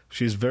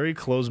 She's very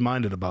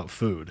close-minded about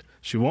food.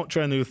 She won't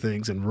try new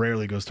things and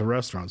rarely goes to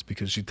restaurants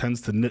because she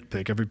tends to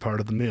nitpick every part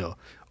of the meal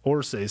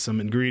or say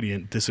some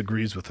ingredient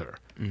disagrees with her.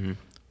 Mm-hmm.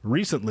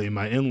 Recently,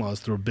 my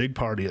in-laws threw a big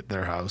party at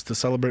their house to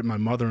celebrate my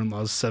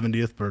mother-in-law's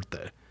 70th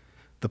birthday.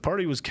 The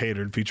party was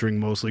catered, featuring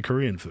mostly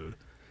Korean food.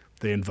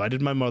 They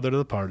invited my mother to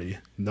the party.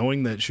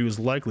 Knowing that she was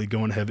likely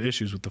going to have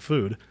issues with the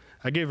food,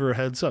 I gave her a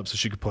heads up so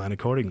she could plan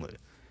accordingly.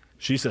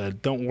 She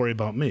said, "Don't worry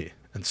about me,"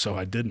 and so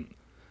I didn't.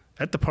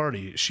 At the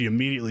party, she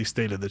immediately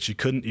stated that she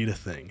couldn't eat a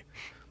thing.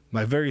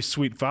 My very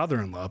sweet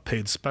father-in-law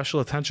paid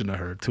special attention to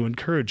her to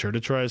encourage her to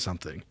try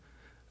something.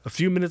 A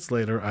few minutes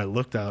later, I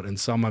looked out and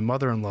saw my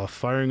mother-in-law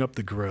firing up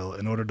the grill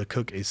in order to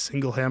cook a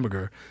single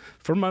hamburger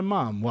for my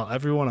mom while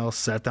everyone else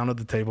sat down at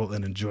the table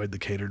and enjoyed the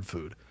catered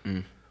food.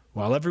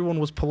 While everyone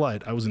was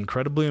polite, I was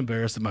incredibly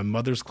embarrassed at my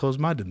mother's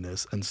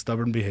closed-mindedness and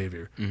stubborn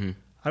behavior.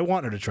 I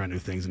want her to try new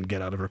things and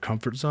get out of her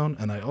comfort zone,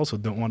 and I also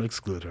don't want to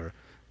exclude her,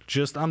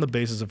 just on the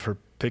basis of her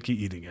picky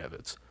eating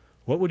habits.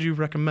 What would you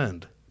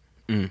recommend?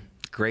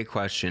 Great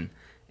question.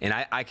 And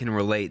I can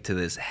relate to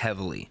this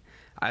heavily.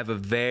 I have a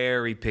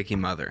very picky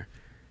mother.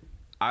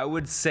 I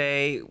would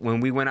say when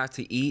we went out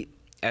to eat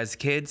as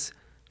kids,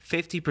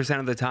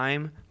 50% of the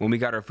time when we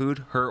got our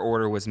food, her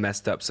order was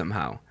messed up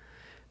somehow.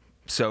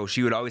 So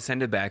she would always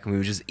send it back and we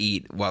would just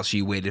eat while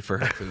she waited for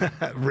her food.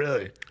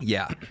 Really?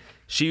 Yeah.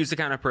 She was the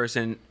kind of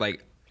person,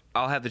 like,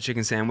 I'll have the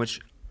chicken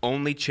sandwich,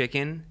 only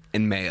chicken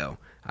and mayo.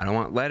 I don't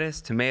want lettuce,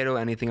 tomato,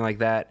 anything like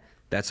that.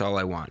 That's all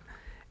I want.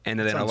 And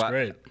then Sounds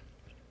great.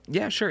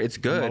 Yeah, sure, it's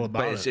good,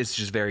 but it's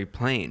just very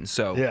plain.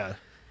 So Yeah.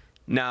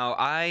 now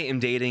I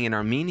am dating an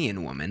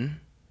Armenian woman,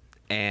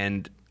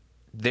 and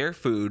their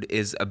food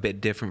is a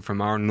bit different from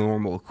our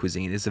normal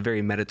cuisine. It's a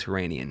very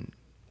Mediterranean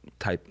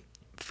type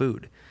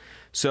food.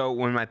 So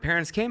when my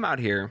parents came out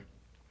here,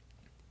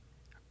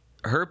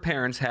 her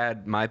parents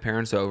had my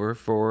parents over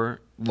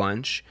for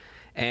lunch,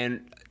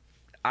 and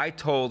I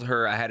told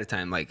her ahead of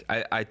time, like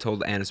I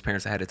told Anna's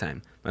parents ahead of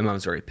time, my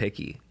mom's very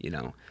picky, you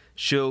know.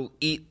 She'll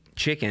eat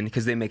chicken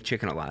because they make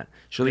chicken a lot.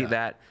 She'll eat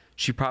that.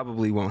 She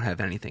probably won't have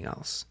anything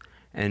else.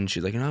 And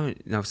she's like,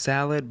 no,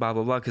 salad, blah,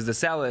 blah, blah. Because the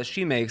salad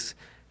she makes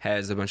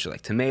has a bunch of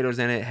like tomatoes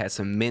in it, has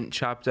some mint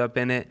chopped up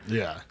in it.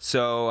 Yeah.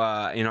 So,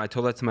 I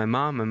told that to my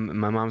mom, and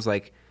my mom's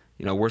like,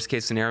 worst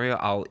case scenario,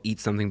 I'll eat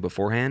something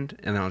beforehand,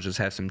 and then I'll just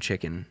have some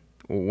chicken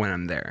when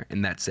I'm there,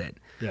 and that's it.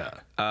 Yeah.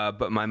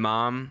 But my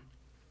mom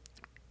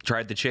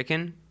tried the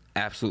chicken,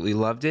 absolutely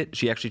loved it.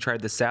 She actually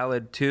tried the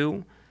salad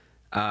too,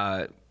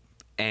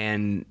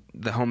 and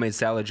the homemade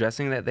salad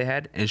dressing that they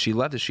had, and she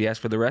loved it. She asked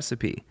for the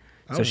recipe.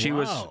 So she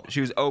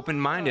was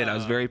open-minded. I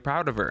was very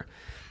proud of her.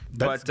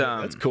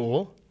 That's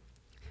cool.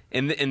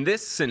 In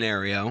this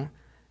scenario,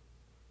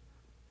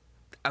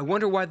 I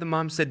wonder why the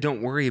mom said,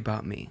 "Don't worry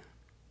about me."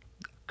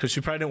 Because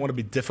she probably didn't want to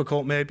be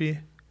difficult, maybe.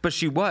 But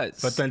she was.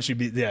 But then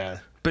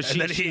But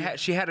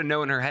she had to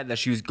know in her head that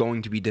she was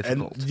going to be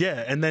difficult.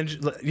 And then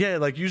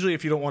like usually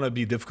if you don't want to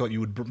be difficult,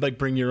 you would like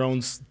bring your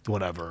own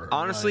whatever.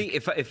 Honestly,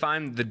 if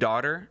I'm the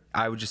daughter,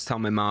 I would just tell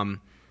my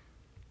mom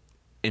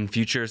in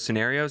future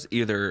scenarios,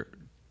 either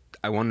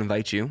I won't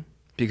invite you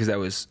because that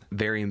was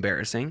very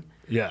embarrassing.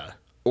 Yeah.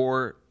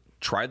 Or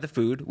try the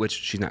food, which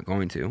she's not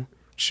going to.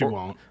 She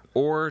won't.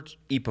 Or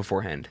eat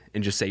beforehand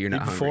and just say you're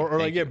not hungry.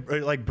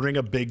 Or like bring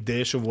a big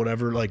dish of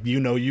whatever like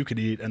you could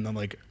eat, and then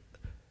like.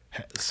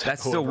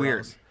 That's still weird.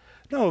 Else.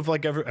 No, if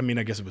like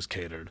I guess it was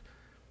catered.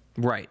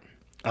 Right.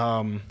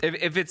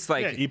 If it's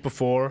like eat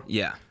before.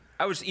 Yeah.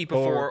 I would just eat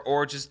before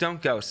or just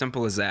don't go.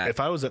 Simple as that. If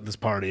I was at this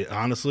party,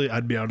 honestly,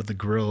 I'd be out at the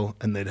grill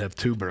and they'd have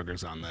 2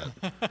 burgers on that.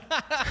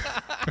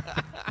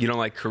 You don't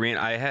like Korean?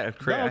 I had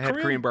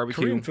Korean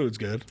barbecue. Korean food's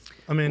good.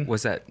 I mean,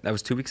 was that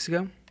was 2 weeks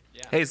ago?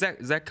 Yeah. Hey, is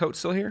that coat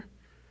still here?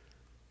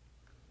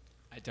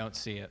 I don't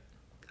see it.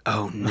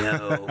 Oh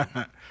no.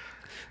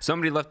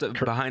 Somebody left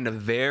behind a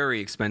very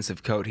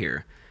expensive coat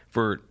here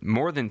for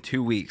more than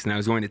 2 weeks, and I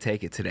was going to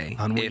take it today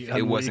if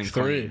it wasn't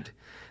cleaned.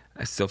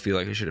 I still feel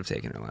like I should have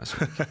taken it last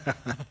week.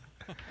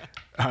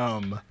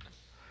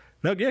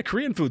 No, yeah,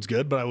 Korean food's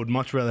good, but I would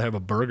much rather have a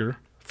burger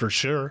for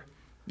sure.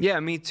 Yeah,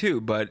 me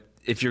too. But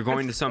if you're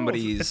going to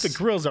somebody's, if the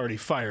grill's already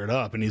fired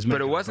up and he's making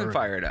but it wasn't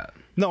fired up.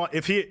 No,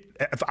 I'm saying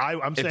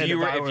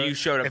if you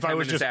showed up, if I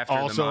was just after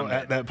also the mom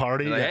at that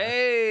party, like,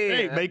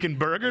 hey, making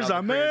burgers,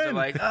 I'm in. in.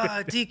 Like,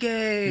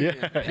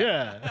 DK.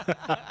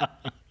 Yeah.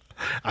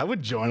 I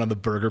would join on the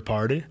burger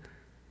party.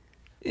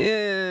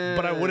 Yeah.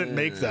 But I wouldn't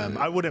make them.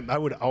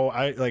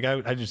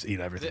 I just eat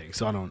everything.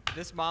 So I don't.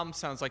 This mom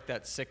sounds like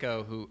that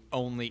sicko who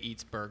only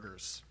eats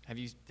burgers. Have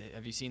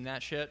you seen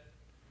that shit?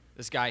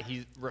 This guy,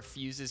 he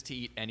refuses to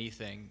eat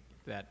anything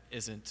that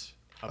isn't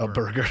a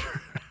burger.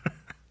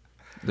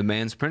 The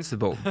man's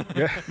principle.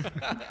 Yeah.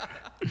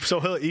 So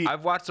he'll eat.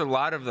 I've watched a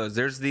lot of those.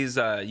 There's these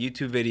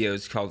YouTube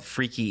videos called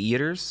Freaky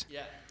Eaters.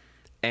 Yeah.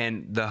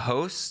 And the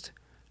host,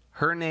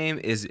 her name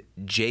is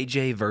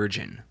JJ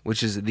Virgin,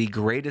 which is the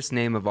greatest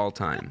name of all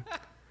time.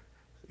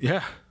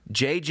 Yeah.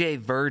 JJ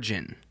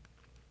Virgin.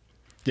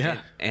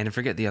 Yeah. And I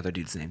forget the other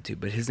dude's name too,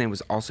 but his name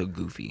was also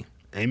Goofy.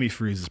 Amy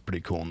Freeze is a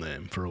pretty cool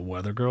name for a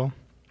weather girl.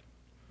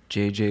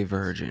 JJ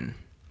Virgin.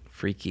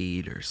 Freaky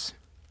Eaters.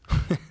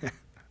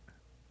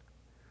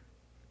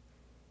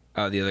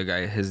 Oh, the other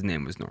guy, his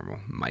name was normal.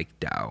 Mike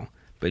Dow.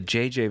 But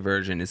JJ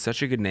Virgin is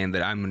such a good name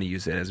that I'm going to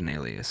use it as an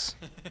alias.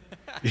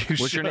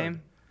 What's your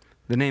name?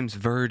 The name's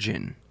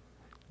Virgin.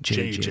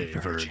 JJ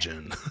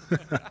Virgin.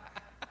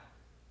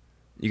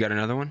 You got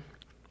another one?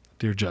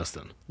 Dear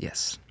Justin.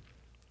 Yes.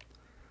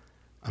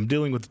 I'm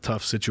dealing with a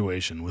tough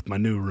situation with my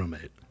new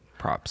roommate.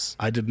 Props.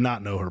 I did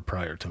not know her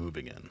prior to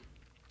moving in.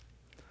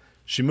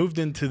 She moved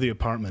into the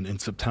apartment in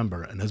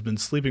September and has been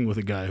sleeping with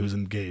a guy who's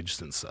engaged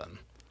since then.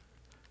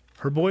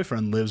 Her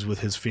boyfriend lives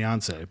with his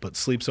fiancée, but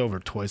sleeps over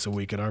twice a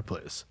week at our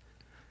place.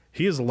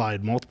 He has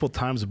lied multiple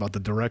times about the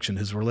direction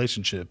his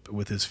relationship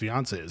with his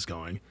fiancée is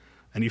going,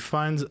 and he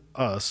finds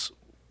us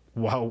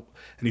while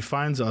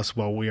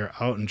we are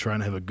out and trying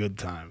to have a good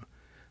time.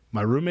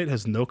 My roommate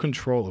has no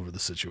control over the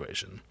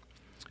situation.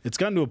 It's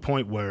gotten to a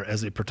point where,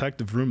 as a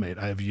protective roommate,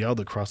 I have yelled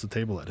across the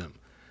table at him.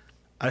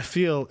 I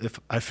feel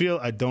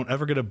I don't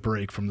ever get a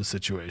break from the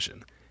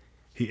situation.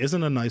 He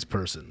isn't a nice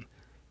person.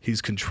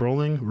 He's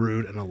controlling,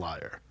 rude, and a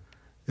liar.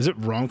 Is it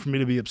wrong for me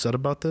to be upset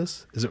about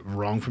this? Is it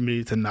wrong for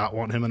me to not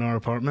want him in our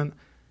apartment?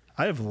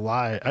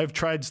 I've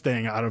tried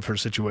staying out of her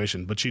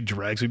situation, but she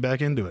drags me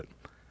back into it.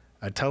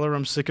 I tell her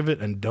I'm sick of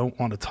it and don't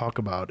want to talk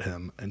about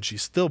him, and she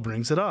still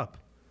brings it up.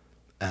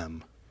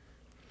 M.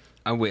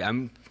 Oh wait,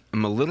 I'm a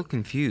little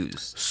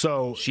confused.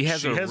 So she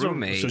has a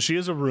roommate. So she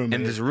has a roommate,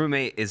 and this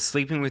roommate is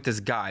sleeping with this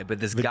guy, but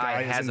this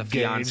guy has a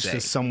fiance.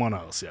 To someone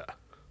else, yeah.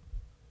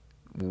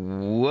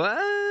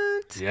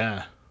 What?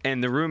 Yeah.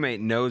 And the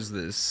roommate knows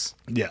this.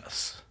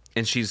 Yes.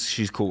 And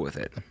she's cool with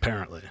it.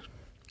 Apparently.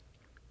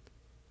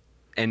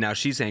 And now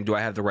she's saying, do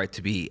I have the right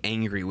to be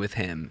angry with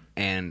him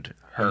and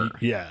her?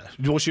 Yeah.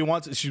 Well,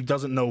 she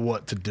doesn't know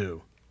what to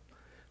do.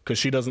 Because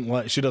she doesn't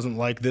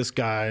like this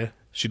guy.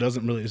 She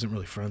isn't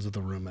really friends with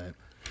the roommate.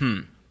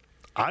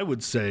 I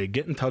would say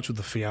get in touch with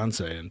the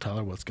fiance and tell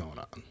her what's going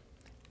on.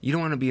 You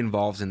don't want to be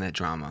involved in that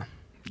drama.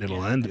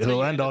 It'll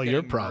end all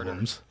your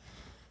problems.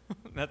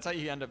 That's how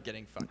you end up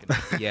getting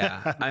fucking.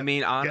 Yeah. I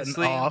mean,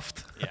 honestly. Getting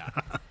offed. Yeah.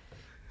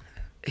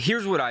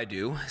 Here's what I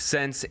do.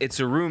 Since it's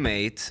a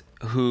roommate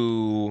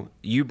who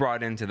you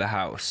brought into the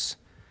house,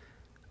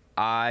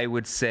 I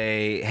would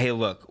say, hey,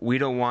 look, we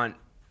don't want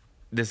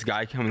this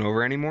guy coming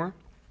over anymore.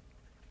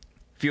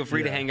 Feel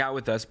free to hang out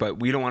with us, but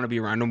we don't want to be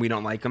around him. We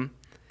don't like him.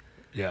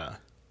 Yeah.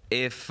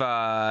 If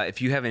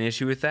you have an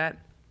issue with that,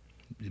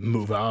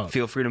 move out.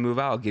 Feel free to move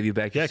out. I'll give you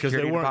back your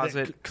security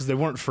deposit. Because they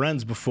weren't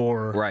friends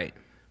before. Right.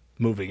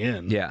 Moving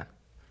in. Yeah.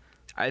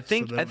 I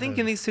think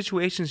in these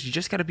situations you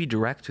just got to be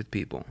direct with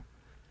people.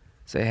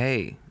 Say,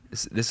 hey,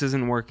 this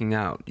isn't working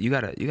out. You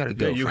gotta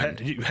go. You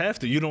have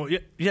to. You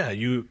don't. Yeah.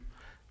 You.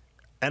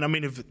 And I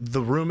mean, if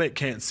the roommate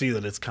can't see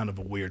that it's kind of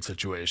a weird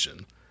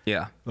situation.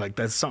 Yeah. Like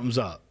that something's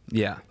up.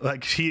 Yeah.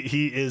 Like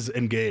he is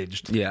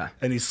engaged. Yeah.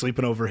 And he's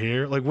sleeping over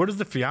here. Like, where does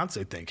the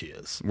fiance think he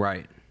is?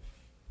 Right.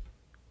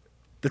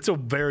 That's a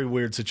very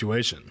weird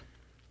situation.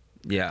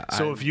 Yeah.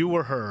 So if you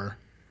were her,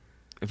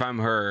 if I'm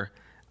her,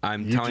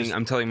 I'm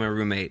telling my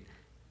roommate,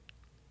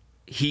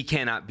 he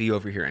cannot be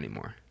over here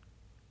anymore.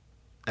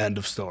 End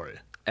of story.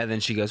 And then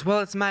she goes, well,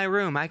 it's my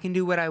room. I can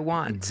do what I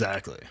want.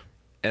 Exactly.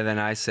 And then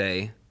I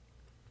say,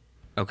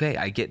 okay,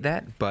 I get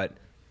that, but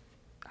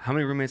how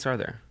many roommates are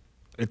there?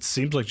 It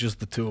seems like just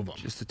the two of them.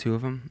 Just the two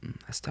of them?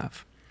 That's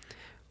tough.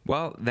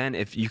 Well, then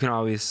if you can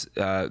always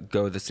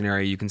go the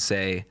scenario, you can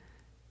say,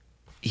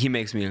 he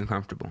makes me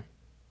uncomfortable.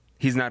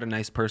 He's not a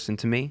nice person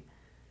to me,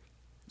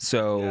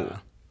 so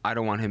I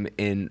don't want him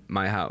in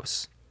my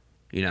house.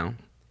 You know?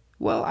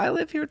 Well, I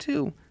live here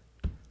too.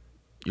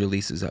 Your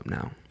lease is up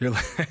now. You're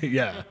like,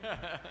 yeah.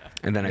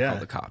 And then I call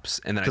the cops.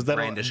 And then I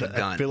brandish a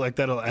gun. I feel like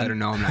that'll let her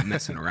know I'm not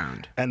messing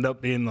around. End up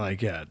being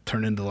like,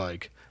 turn into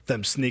like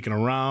them sneaking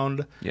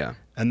around. Yeah.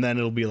 And then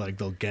it'll be like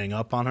they'll gang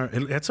up on her.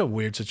 It's a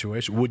weird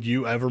situation. Would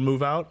you ever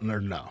move out or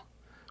no?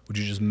 Would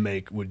you just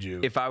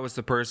If I was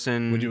the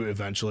person. Would you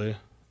eventually?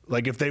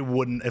 Like if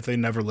they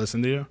never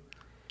listened to you?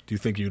 Do you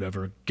think you'd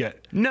ever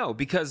get? No,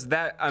 because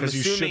I'm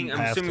assuming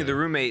the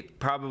roommate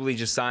probably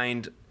just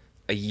signed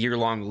a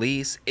year-long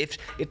lease. If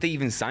they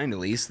even signed a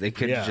lease, they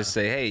could just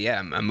say, "Hey,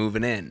 I'm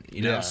moving in."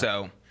 You know,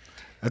 so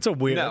that's a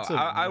weird. No,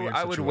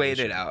 I would wait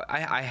it out.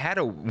 I had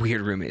a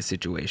weird roommate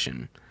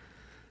situation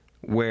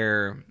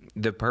where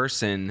the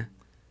person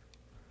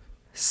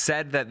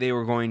said that they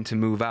were going to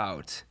move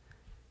out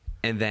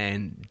and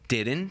then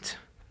didn't.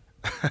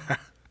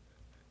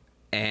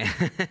 And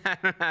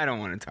I don't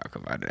want to talk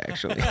about it,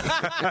 actually.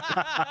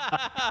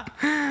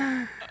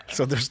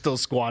 So they're still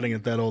squatting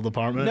at that old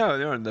apartment?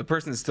 No, the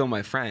person's still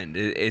my friend.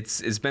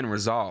 It's been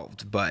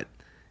resolved, but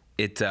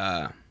it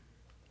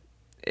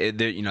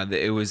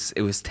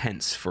was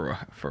tense for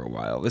a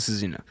while. This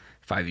is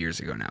 5 years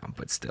ago now,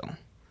 but still.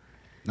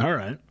 All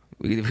right.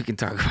 We can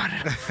talk about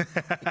it.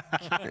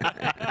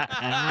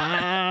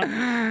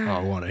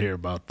 I want to hear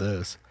about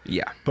this.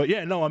 Yeah. But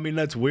yeah, no, I mean,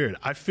 that's weird.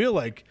 I feel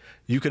like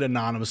you could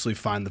anonymously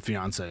find the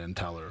fiance and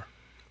tell her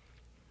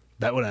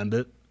That would end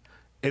it.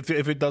 If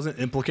it doesn't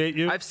implicate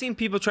you. I've seen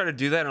people try to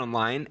do that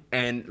online,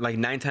 and like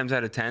 9 times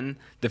out of 10,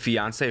 the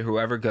fiance,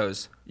 whoever,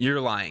 goes,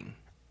 "You're lying.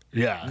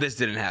 Yeah. This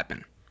didn't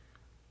happen."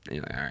 And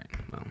you're like, all right,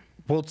 well.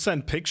 We'll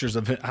send pictures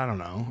of him, I don't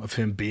know, of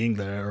him being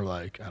there, or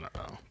like, I don't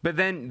know. But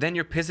then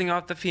you're pissing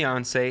off the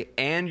fiance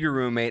and your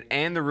roommate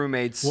and the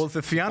roommate's Well, if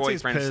the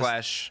fiance's boyfriend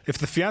pissed, if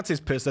the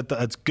fiance's pissed,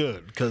 that's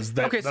good, because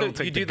that, Okay, so that'll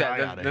take you the do guy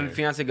that. out of Then the here.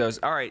 fiance goes,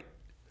 "All right,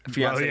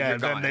 fiance, yeah, you're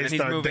then gone." they And then he's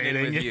start moving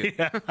in with dating. you.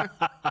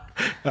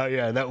 Oh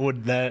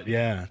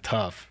yeah,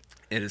 tough.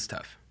 It is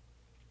tough.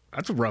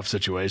 That's a rough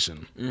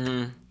situation.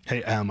 Mm-hmm.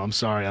 Hey Em, I'm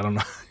sorry, I don't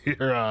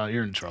know.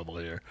 You're in trouble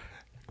here.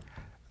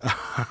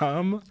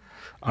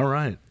 All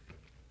right.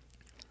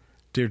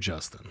 Dear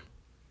Justin,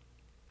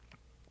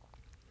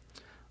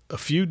 a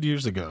few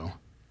years ago,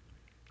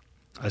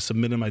 I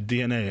submitted my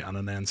DNA on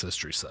an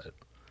ancestry site.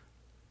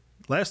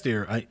 Last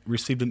year, I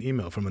received an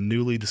email from a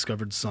newly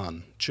discovered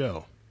son,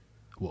 Joe,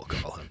 we'll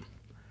call him.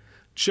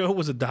 Joe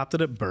was adopted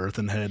at birth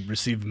and had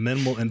received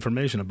minimal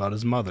information about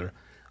his mother,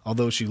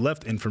 although she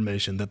left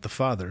information that the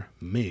father,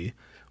 me,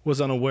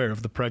 was unaware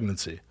of the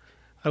pregnancy.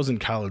 I was in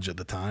college at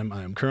the time.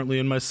 I am currently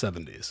in my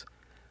 70s.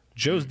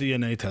 Joe's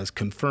DNA test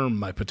confirmed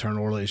my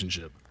paternal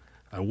relationship.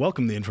 I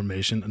welcome the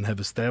information and have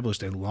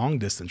established a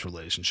long-distance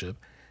relationship,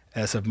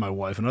 as have my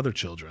wife and other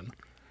children.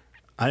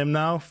 I am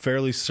now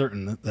fairly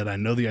certain that I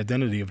know the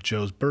identity of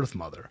Joe's birth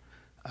mother.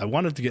 I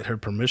wanted to get her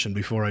permission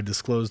before I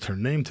disclosed her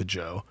name to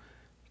Joe,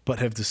 but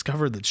have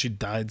discovered that she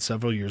died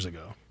several years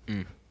ago.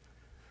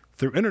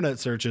 Through internet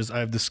searches, I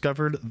have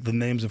discovered the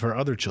names of her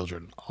other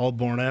children, all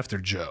born after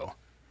Joe.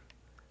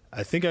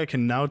 I think I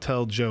can now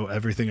tell Joe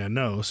everything I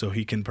know so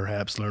he can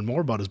perhaps learn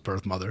more about his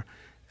birth mother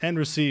and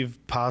receive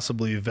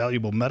possibly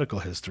valuable medical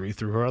history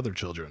through her other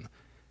children.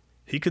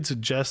 He could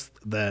suggest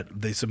that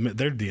they submit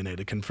their DNA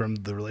to confirm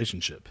the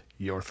relationship.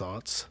 Your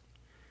thoughts?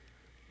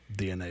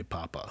 DNA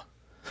Papa.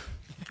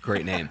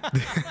 Great name.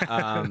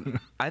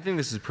 I think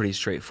this is pretty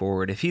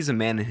straightforward. If he's a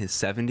man in his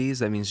 70s,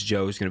 that means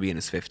Joe's going to be in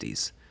his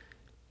 50s.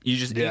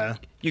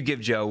 You give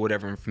Joe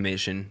whatever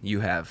information you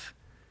have.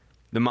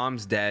 The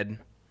mom's dead.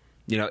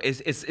 You know,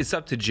 it's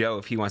up to Joe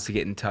if he wants to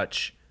get in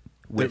touch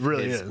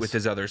with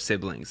his other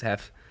siblings,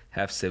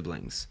 half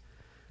siblings.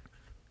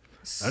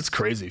 That's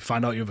crazy.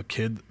 Find out you have a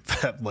kid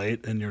that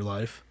late in your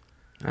life.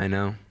 I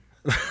know.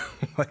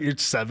 Like you're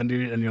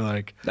 70 and you're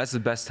like, that's the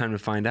best time to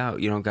find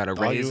out. You don't got to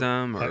raise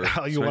them or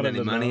spend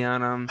any money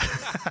on them.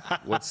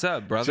 What's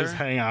up, brother? Just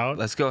hang out.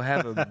 Let's go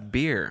have a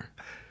beer.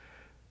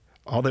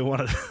 All they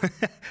wanted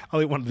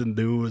to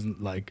do was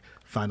like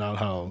find out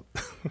how.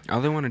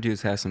 All they want to do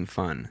is have some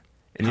fun.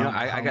 And you know,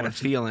 I got a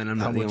feeling I'm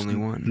not the only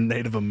one.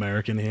 Native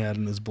American he had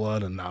in his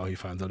blood, and now he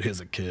finds out he has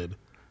a kid.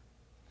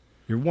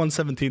 You're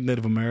 1/17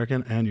 Native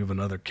American, and you have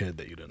another kid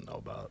that you didn't know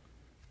about.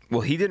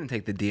 Well, he didn't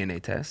take the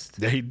DNA test.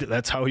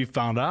 That's how he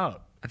found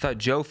out. I thought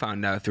Joe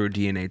found out through a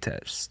DNA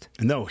test.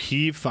 No,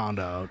 he found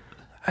out.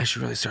 I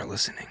should really start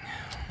listening.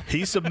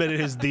 He submitted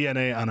his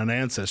DNA on an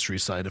ancestry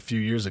site a few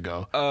years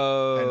ago.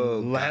 Oh,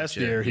 and last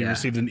year he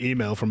received an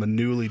email from a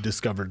newly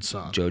discovered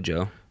son.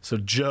 Joe. So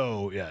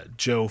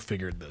Joe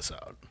figured this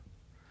out.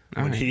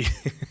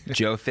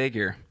 Joe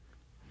figure.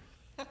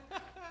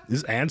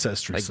 His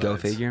ancestry like sites. Go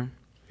figure?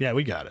 Yeah,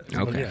 we got it.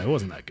 Okay. Yeah, it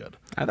wasn't that good.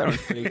 I thought it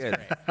was pretty good.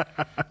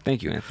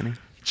 Thank you, Anthony.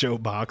 Joe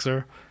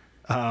Boxer.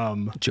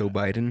 Joe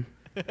Biden.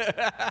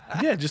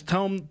 Yeah, just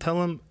tell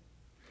him.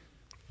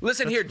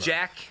 Listen here,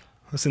 Jack.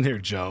 Listen here,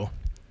 Joe.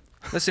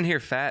 Listen here,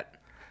 fat.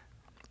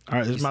 All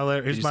right, here's my.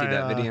 Did you see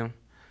that video?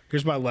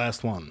 Here's my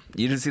last one.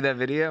 You didn't see that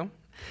video? No.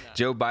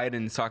 Joe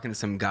Biden's talking to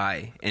some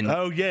guy, and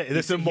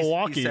it's in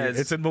Milwaukee.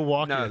 It's in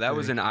Milwaukee. No, that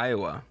was in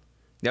Iowa.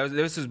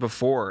 This was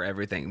before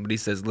everything. But he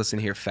says, "Listen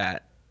here,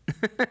 fat."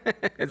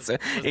 Was the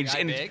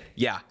guy big?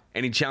 Yeah,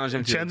 and he challenged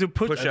him to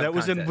push up that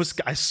was contest. in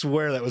Wisconsin. I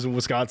swear that was in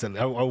Wisconsin.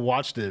 I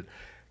watched it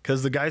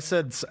because the guy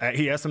said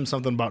he asked him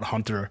something about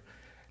Hunter.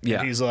 Yeah,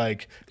 and he's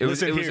like, it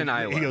was in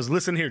Iowa. He goes,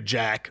 "Listen here,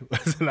 Jack."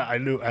 I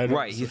knew.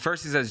 Right.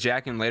 First he says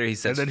Jack, and later he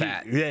says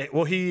fat.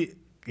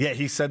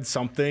 He said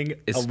something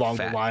along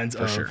the lines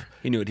of sure.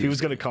 He knew what he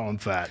was going to call him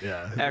fat.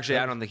 Yeah. Actually,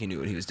 I don't think he knew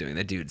what he was doing.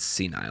 That dude's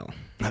senile.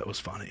 That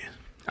was funny.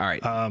 All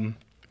right.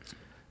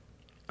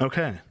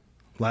 Okay.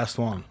 Last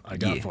one I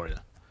got for you.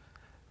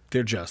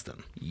 Dear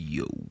Justin.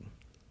 Yo.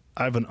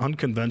 I have an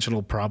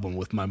unconventional problem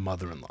with my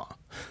mother-in-law.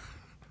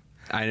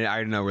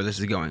 I know where this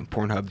is going.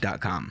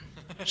 Pornhub.com.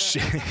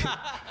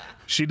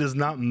 She does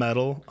not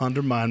meddle,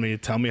 undermine me,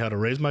 tell me how to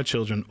raise my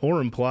children, or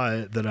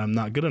imply that I'm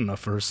not good enough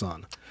for her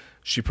son.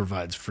 She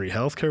provides free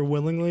health care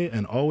willingly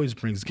and always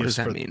brings gifts.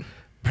 What does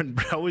that mean?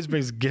 Always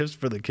brings gifts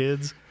for the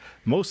kids,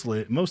 most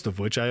of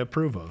which I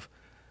approve of.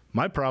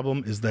 My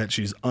problem is that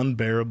she's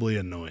unbearably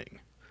annoying.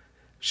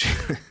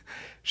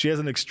 She has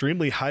an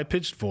extremely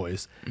high-pitched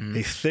voice,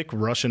 a thick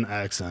Russian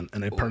accent,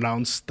 and a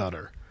pronounced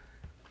stutter.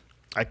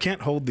 I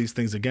can't hold these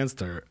things against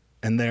her,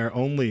 and they are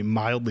only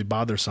mildly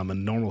bothersome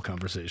in normal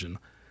conversation.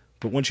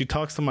 But when she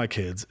talks to my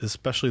kids,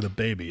 especially the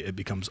baby, it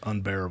becomes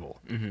unbearable.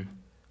 Mm-hmm.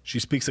 She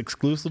speaks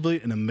exclusively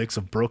in a mix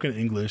of broken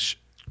English,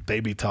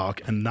 baby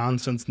talk, and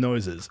nonsense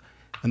noises,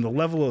 and the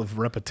level of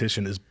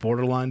repetition is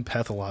borderline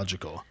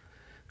pathological.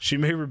 She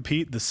may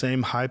repeat the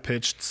same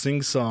high-pitched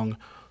sing-song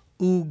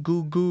ooh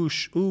goo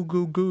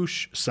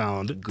goosh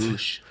sound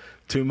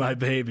to my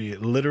baby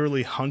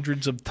literally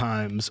hundreds of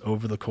times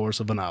over the course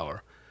of an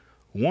hour.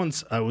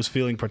 Once I was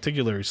feeling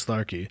particularly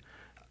snarky.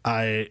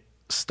 I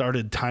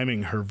started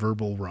timing her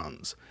verbal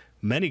runs.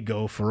 Many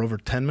go for over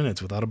 10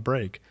 minutes without a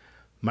break.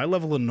 My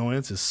level of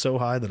annoyance is so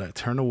high that I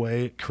turn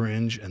away,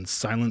 cringe, and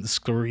silent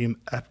scream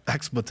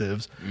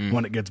expletives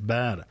when it gets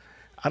bad.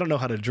 I don't know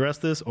how to address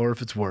this or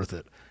if it's worth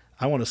it.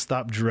 I want to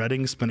stop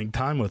dreading spending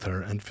time with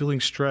her and feeling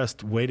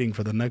stressed waiting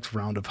for the next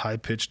round of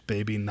high-pitched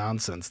baby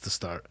nonsense to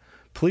start.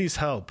 Please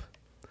help.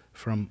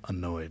 From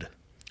Annoyed.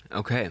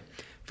 Okay.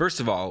 First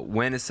of all,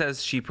 when it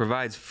says she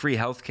provides free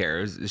health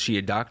care, is she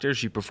a doctor? Is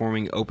she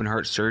performing open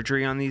heart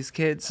surgery on these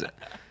kids?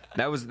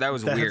 That was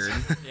weird.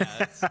 Yeah,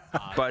 that's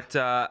odd. But,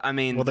 I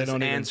mean, Well, they this don't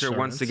need answer, insurance.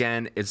 once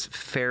again, is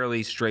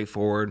fairly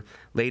straightforward.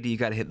 Lady, you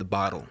got to hit the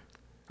bottle.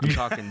 I'm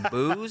talking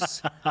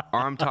booze or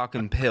I'm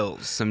talking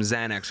pills, some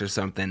Xanax or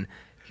something,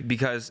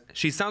 because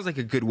she sounds like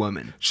a good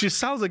woman. She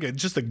sounds like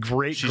just a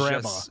great She's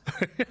grandma. just,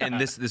 and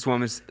this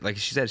woman's, like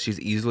she said, she's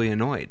easily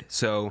annoyed.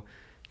 So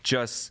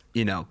just,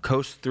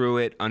 coast through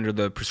it under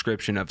the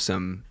prescription of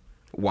some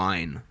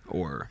wine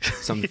or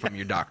something from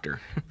your doctor.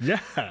 Yeah.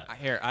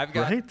 Here, I've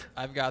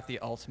got the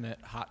ultimate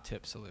hot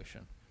tip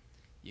solution.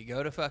 You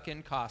go to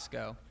fucking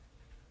Costco,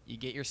 you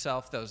get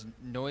yourself those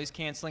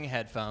noise-canceling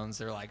headphones.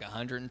 They're like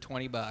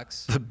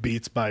 $120. The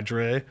Beats by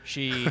Dre.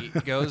 She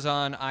goes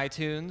on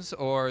iTunes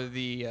or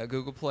the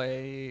Google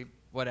Play,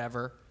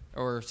 whatever,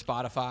 or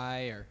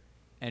Spotify,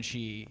 and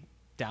she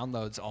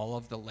downloads all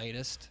of the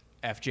latest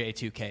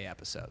FJ2K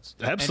episodes.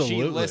 Absolutely.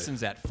 And she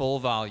listens at full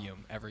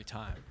volume every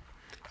time.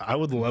 I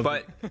would love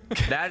But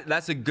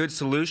that's a good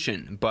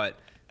solution. But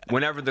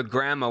whenever the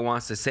grandma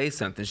wants to say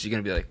something, she's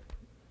going to be like,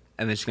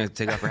 and then she's going to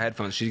take off her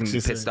headphones. She's going to be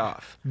She's pissed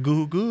off.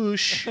 Goo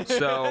goosh.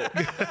 So,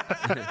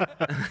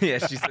 yeah,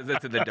 she says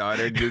that to the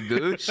daughter, goo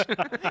goosh.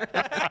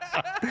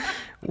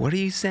 What are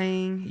you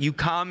saying? You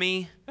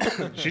commie?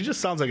 She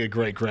just sounds like a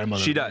great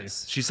grandmother. She to me.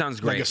 does. She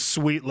sounds Like great. a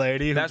sweet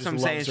lady. Who That's just what I'm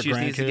saying. loves her She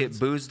just needs to get grandkids.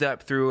 boozed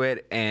up through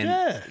it, and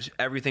Yeah.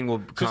 everything will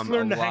become Just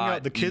learn a to hang lot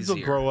out. The kids easier.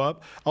 will grow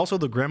up. Also,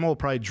 the grandma will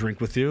probably drink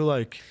with you.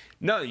 Like,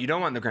 No, you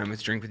don't want the grandma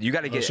to drink with you. You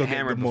got to get she'll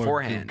hammered more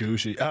beforehand.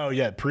 Gooshy. Oh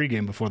yeah,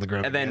 pregame before the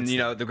grandma. And then,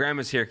 gets the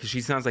grandma's here because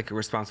she sounds like a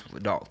responsible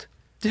adult.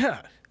 there.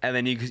 Yeah. And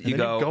then you then you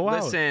go, go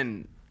out.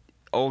 listen,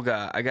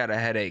 Olga, I got a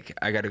headache.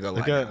 I got to go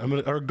lie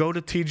down." Or go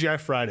to TGI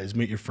Fridays.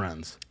 Meet your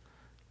friends.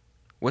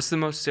 What's the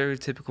most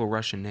stereotypical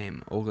Russian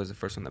name? Olga's the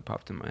first one that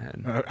popped in my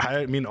head.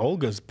 I mean,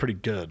 Olga's pretty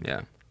good.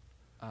 Yeah.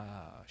 Oh,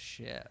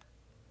 shit.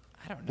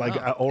 I don't know. Like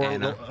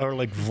Anna. or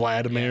like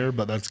Vladimir,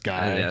 but that's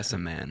guy. Yeah, that's a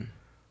man.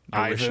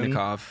 Ivan.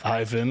 Baryshnikov.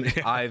 Ivan.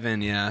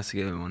 Ivan, yeah, that's a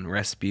good one.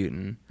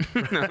 Rasputin.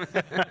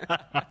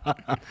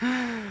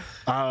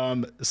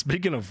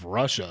 Speaking of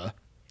Russia,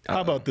 how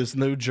about this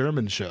new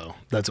German show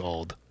that's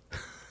old?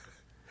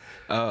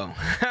 Oh.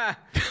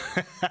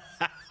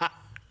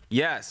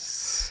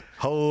 Yes.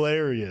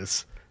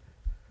 Hilarious.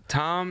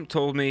 Tom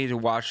told me to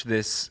watch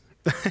this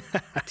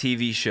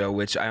TV show,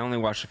 which I only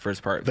watched the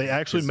first part. They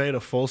actually made a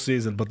full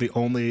season, but the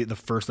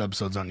first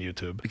episode's on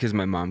YouTube. because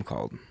my mom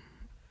called.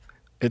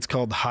 It's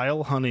called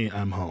Heil Honey,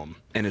 I'm Home.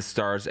 And it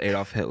stars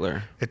Adolf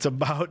Hitler. It's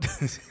about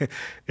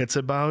it's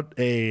about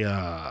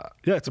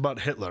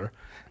Hitler,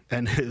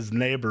 and his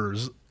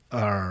neighbors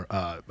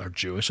are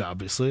Jewish,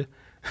 obviously.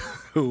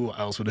 Who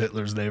else would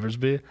Hitler's neighbors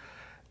be?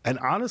 And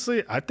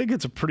honestly, I think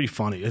it's pretty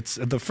funny.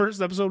 The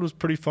first episode was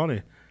pretty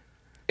funny.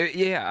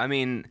 Yeah, I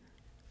mean,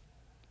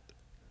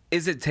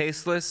 is it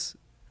tasteless?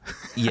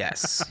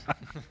 Yes.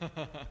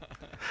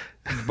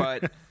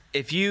 But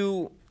if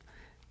you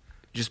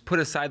just put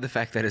aside the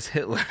fact that it's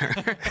Hitler,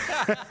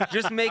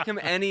 just make him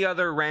any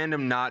other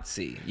random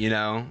Nazi,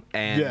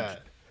 and Yeah.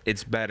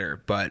 it's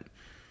better. But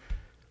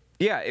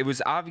yeah, it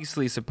was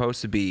obviously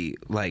supposed to be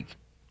like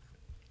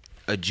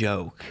a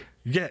joke.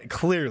 Yeah,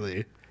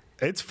 clearly.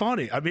 It's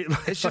funny. I mean,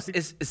 It's just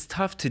it's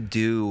tough to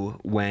do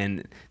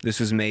when this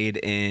was made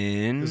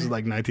in this is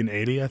like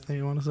 1980, I think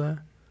you want to say.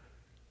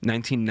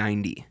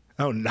 1990.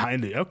 Oh,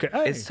 90. Okay.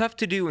 Hey. It's tough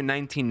to do in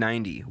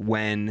 1990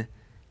 when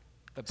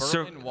The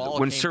Berlin Wall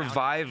when came down in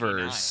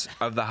survivors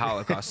 89. of the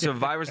Holocaust,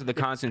 survivors of the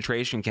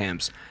concentration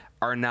camps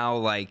are now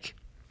like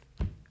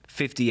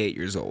 58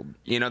 years old.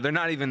 They're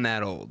not even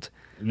that old.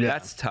 Yeah.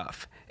 That's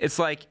tough. It's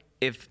like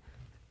if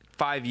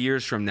 5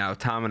 years from now,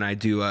 Tom and I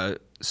do a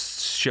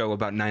show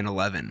about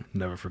 9/11.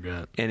 Never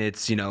forget. And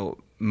it's,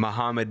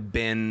 Mohammed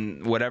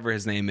bin whatever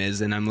his name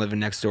is, and I'm living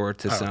next door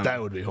to some that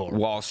would be horrible.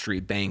 Wall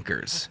Street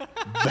bankers.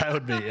 That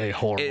would be a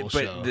horrible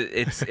show.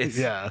 It's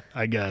Yeah,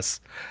 I guess.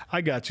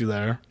 I got you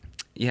there.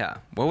 yeah.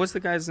 What was the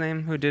guy's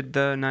name who did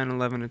the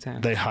 9/11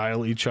 attack? They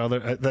heil each other.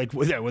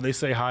 When they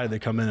say hi, they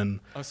come in and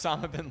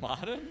Osama bin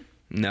Laden?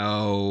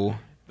 No.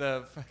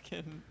 The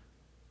fucking...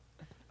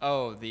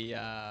 Oh, the...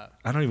 I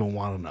don't even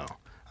want to know.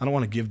 I don't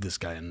want to give this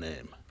guy a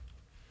name.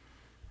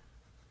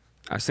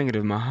 I was thinking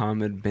of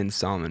Mohammed bin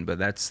Salman, but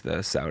that's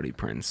the Saudi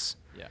prince.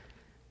 Yeah.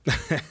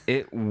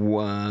 It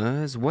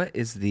was. What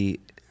is the?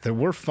 There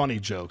were funny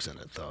jokes in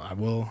it, though. I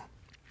will.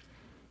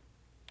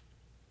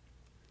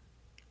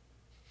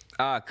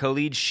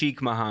 Khalid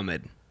Sheikh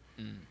Mohammed.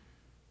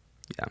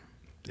 Yeah.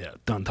 Yeah,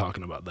 done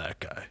talking about that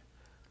guy.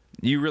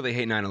 You really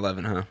hate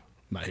 9/11, huh?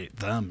 I hate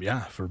them,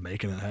 yeah, for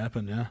making it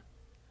happen, yeah.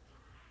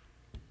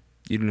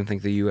 You didn't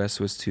think the U.S.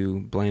 was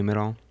to blame at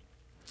all?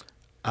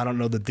 I don't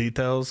know the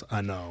details.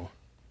 I know.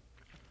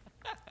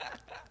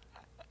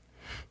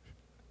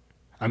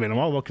 I mean, I'm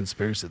all about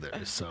conspiracy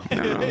theories, so. I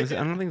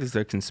don't think there's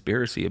a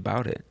conspiracy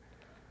about it.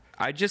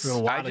 I just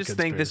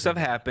think this stuff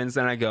happens,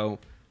 and I go,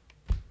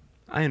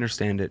 I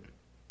understand it.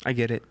 I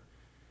get it.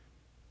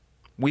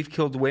 We've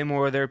killed way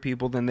more of their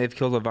people than they've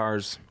killed of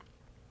ours.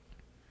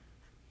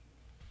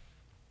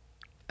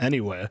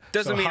 Anyway.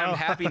 Doesn't mean I'm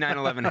happy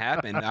 9/11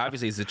 happened.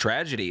 Obviously, it's a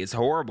tragedy. It's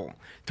horrible.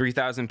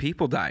 3,000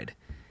 people died.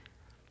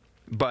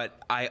 But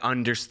I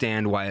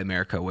understand why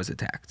America was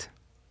attacked.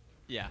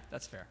 Yeah,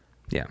 that's fair.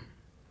 Yeah.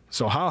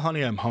 So How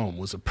Honey I'm Home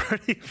was a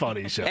pretty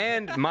funny show.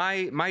 And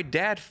my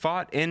dad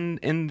fought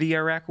in the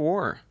Iraq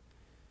War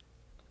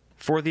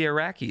for the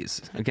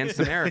Iraqis against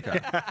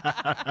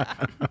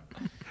America.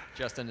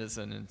 Justin is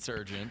an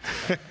insurgent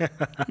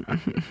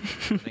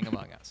living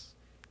among us.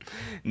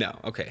 No,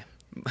 okay.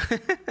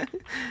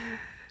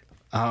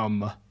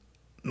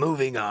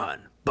 Moving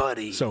on,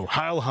 buddy. So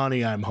How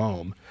Honey I'm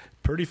Home.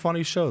 Pretty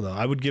funny show though.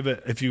 I would give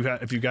it if you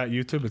got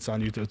YouTube. It's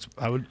on YouTube.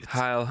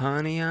 Heil,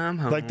 honey, I'm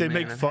home. Like they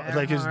make fun,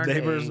 like his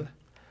neighbors.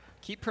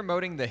 Keep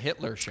promoting the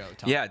Hitler show,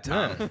 Tom. Yeah,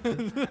 Tom.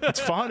 It's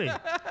funny.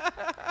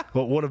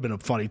 Well, it would have been a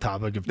funny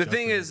topic if The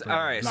thing is, all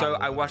right. So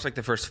I watched like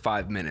the first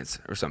 5 minutes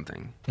or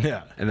something.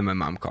 Yeah, and then my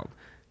mom called.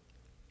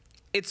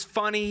 It's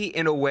funny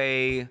in a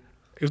way. It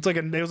was like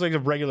a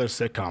regular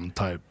sitcom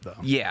type though.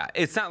 Yeah,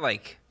 it's not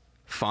like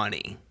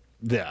funny.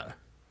 Yeah.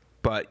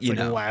 But It's like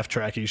a laugh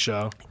tracky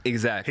show.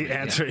 Exactly.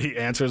 He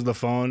answers the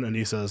phone and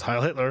he says,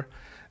 "Heil Hitler,"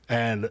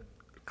 and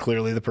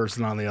clearly the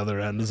person on the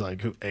other end is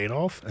like, "Who,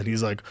 Adolf?" And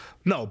he's like,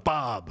 "No,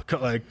 Bob."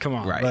 Like, come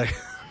on. Right. Like,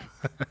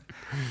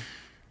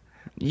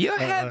 You're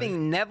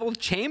having Neville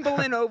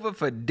Chamberlain over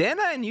for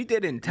dinner and you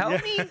didn't tell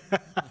me?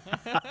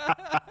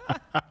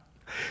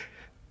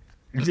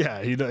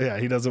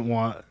 he doesn't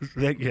want.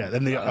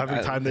 And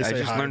every time they say, I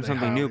just hi, learned they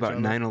something hi new each about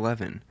other.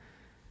 9/11.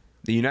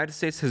 The United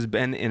States has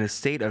been in a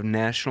state of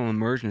national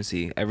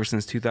emergency ever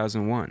since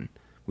 2001.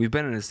 We've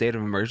been in a state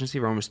of emergency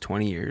for almost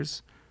 20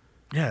 years.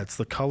 Yeah, it's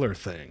the color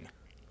thing.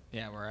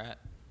 Yeah, we're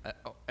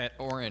at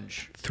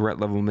orange. Threat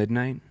level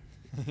midnight.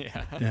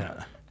 Yeah.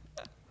 Yeah.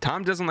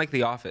 Tom doesn't like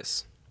The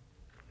Office.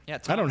 Yeah.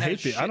 I don't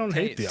hate the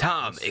taste.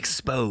 Tom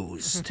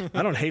exposed.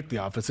 I don't hate The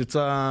Office. It's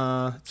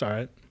all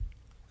right.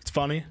 It's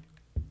funny.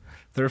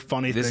 There are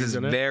funny This things is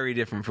in it. very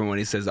different from when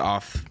he says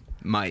off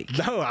mic.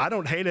 No, I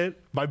don't hate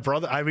it. My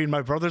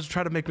brothers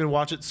try to make me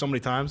watch it so many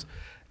times.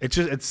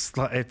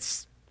 It's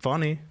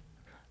funny.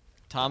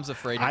 Tom's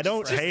afraid. I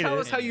don't just hate Tell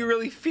it. us how you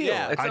really feel.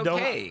 Yeah. It's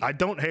okay. I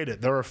don't hate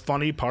it. There are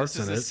funny parts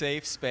This is in a it.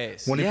 safe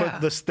space. When he Yeah.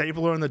 put the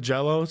stapler in the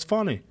Jello, it's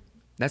funny.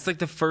 That's like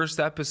the first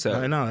episode.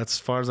 I know. That's as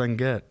far as I can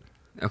get.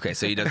 Okay,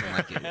 so he doesn't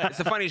like it. It's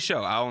a funny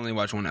show. I'll only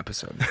watch one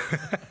episode.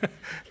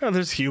 No,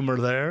 there's humor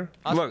there.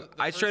 Also, Look,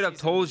 the I first straight up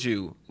season- told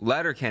you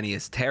Letterkenny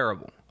is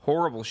terrible.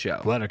 Horrible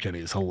show. Letterkenny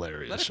is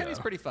hilarious. Letterkenny's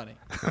show. pretty funny.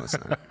 No, it's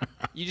not.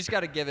 You just got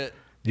to give it.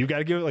 You got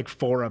to give it like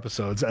 4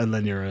 episodes and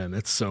then you're in.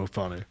 It's so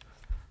funny.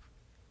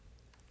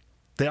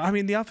 The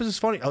Office is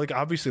funny. Like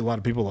obviously a lot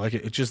of people like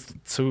it.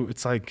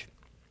 It's like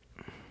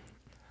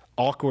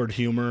awkward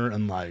humor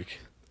and like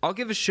I'll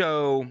give a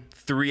show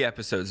 3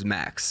 episodes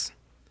max.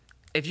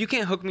 If you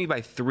can't hook me by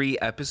 3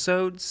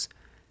 episodes,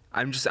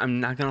 I'm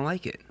not gonna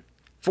like it.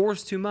 4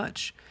 is too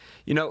much.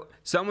 You know,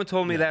 someone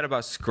told me that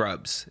about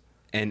Scrubs,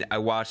 and I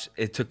watched.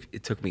 It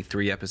took me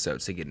 3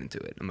 episodes to get into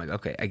it. I'm like,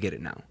 okay, I get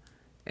it now,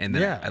 and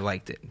then Yeah. I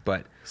liked it.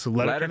 But So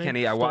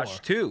Letterkenny, I 4.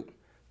 watched 2.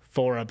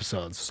 4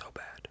 episodes. So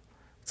bad.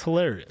 It's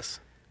hilarious.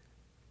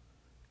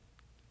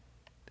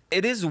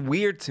 It is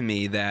weird to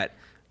me that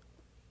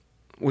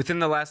within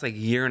the last like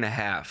year and a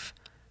half,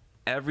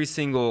 every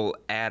single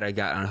ad I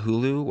got on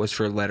Hulu was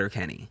for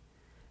Letterkenny.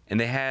 And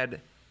they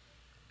had,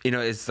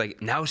 it's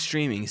like now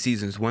streaming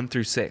seasons 1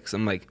 through 6.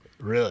 I'm like,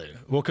 Really?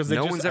 Well, because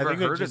no one's ever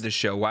heard of the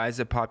show. Why is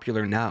it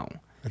popular now?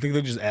 I think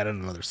they just added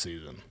another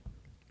season.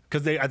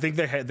 Because I think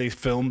they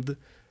filmed.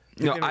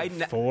 No, I think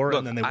they were 4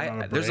 and then they went on a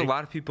break. There's a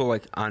lot of people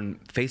like on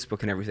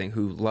Facebook and everything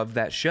who love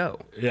that show.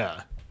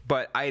 Yeah.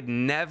 But I'd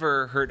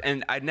never heard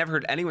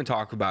anyone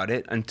talk about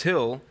it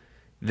until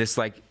this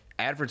like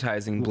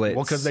advertising blitz.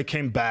 Well, because they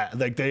came back,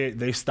 like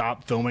they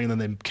stopped filming and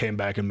then they came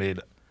back and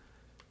made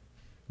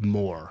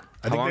more.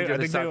 I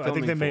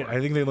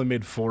think they only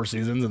made 4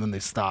 seasons and then they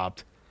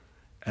stopped,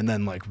 and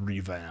then like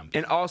revamped.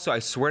 And also, I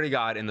swear to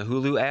God, in the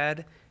Hulu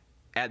ad,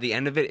 at the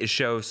end of it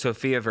shows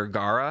Sofia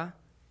Vergara,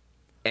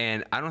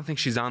 and I don't think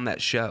she's on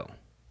that show.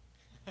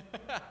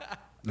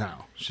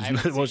 No, she's haven't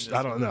not. seen Well, this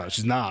I don't know.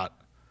 She's not.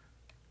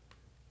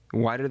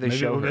 Why did they Maybe,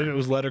 show maybe her? it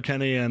was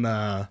Letterkenny and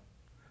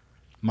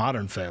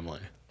Modern Family,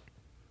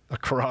 a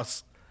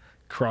cross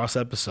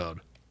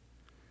episode.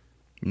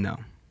 No.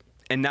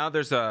 And now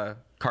there's a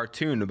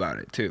cartoon about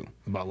it too.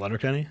 About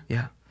Letterkenny?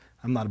 Yeah.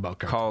 I'm not about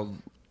cartoons. Called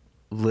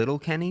Little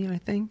Kenny, I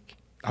think.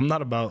 I'm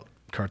not about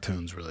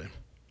cartoons, really.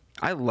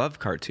 I love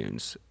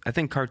cartoons. I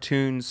think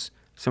cartoons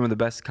some of the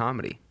best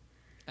comedy.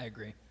 I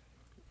agree.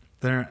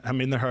 They're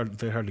hard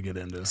to get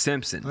into.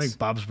 Simpsons. I think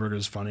Bob's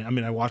Burgers is funny. I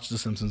mean, I watched The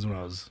Simpsons when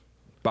I was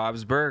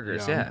Bob's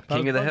Burgers, young. yeah.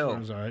 King of the Bob's Hill.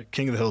 Burgers, all right.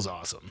 King of the Hill's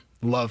awesome.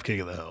 Love King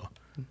of the Hill.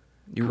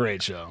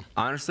 Great show.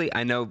 Honestly,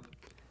 I know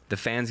the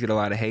fans get a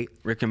lot of hate.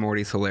 Rick and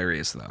Morty's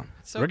hilarious though.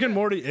 So Rick and good.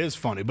 Morty is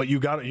funny, but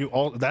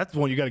that's the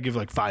one you got to give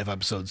like 5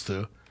 episodes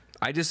to.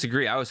 I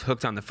disagree. I was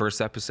hooked on the first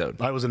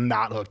episode. I was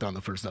not hooked on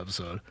the first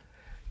episode.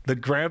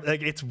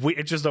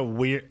 It's just a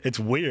weird. It's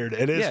weird.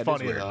 It is Yeah, it is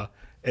funny weird. though.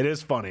 It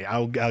is funny.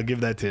 I'll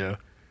give that to you.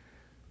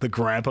 The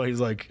grandpa,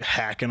 he's like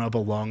hacking up a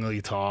lung while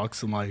he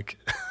talks, and like,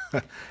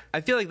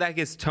 I feel like that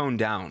gets toned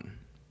down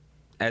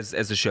as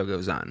the show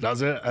goes on.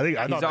 does it? I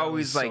thought He's that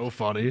always was like so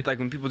funny. Like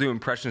when people do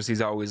impressions,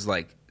 he's always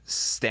like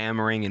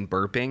stammering and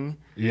burping.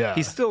 Yeah.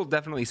 He still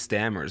definitely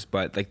stammers,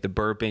 but like the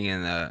burping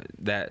and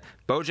that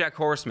BoJack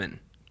Horseman.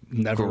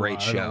 Great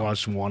I show.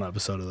 watched one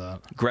episode of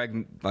that.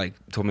 Greg like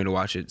told me to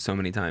watch it so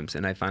many times,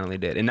 and I finally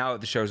did. And now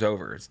the show's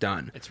over. It's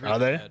done. It's really Are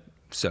they? good.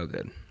 So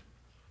good.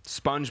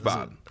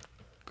 SpongeBob.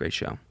 Great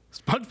show.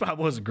 SpongeBob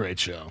was a great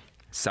show.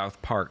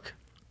 South Park.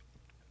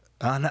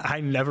 I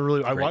never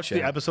really. I Great watched the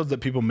show. episodes that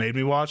people made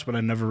me watch, but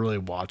I never really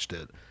watched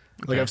it.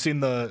 Like I've seen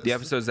the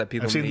episodes that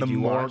people I've seen made you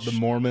watch. the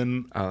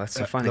Mormon. Oh, that's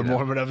so funny, The though.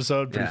 Mormon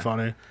episode, pretty Yeah.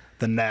 funny.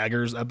 The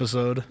Naggers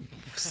episode.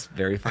 It's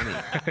very funny.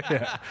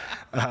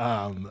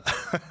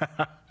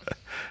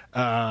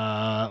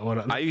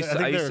 I used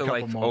to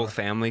like Old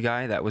Family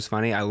Guy. That was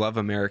funny. I love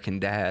American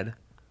Dad.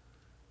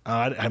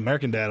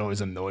 American Dad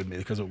always annoyed me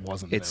because it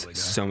wasn't It's Family Guy.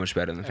 so much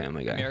better than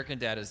Family Guy. American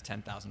Dad is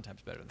 10,000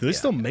 times better than Do they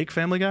still make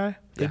Family Guy?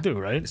 They Yeah. do,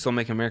 right? They still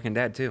make American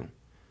Dad too.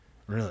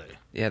 Really?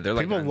 Yeah, they're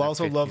like on People their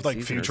also 50th love like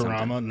season or something.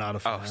 Futurama. Not a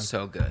fan. Oh,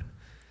 so good.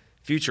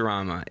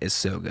 Futurama is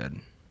so good.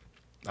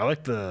 I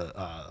like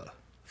the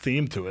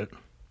theme to it.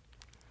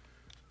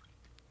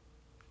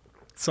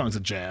 Song's a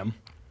jam.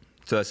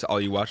 So that's all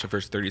you watch the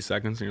first 30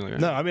 seconds, and you're like,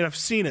 No, I mean I've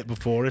seen it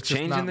before. It's just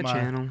changing not the my,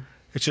 channel.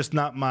 It's just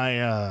not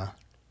my. I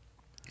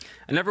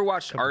never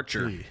watched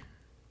Archer. tea.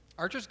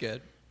 Archer's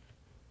good.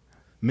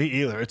 Me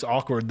either. It's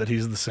awkward that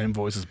he's the same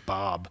voice as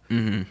Bob.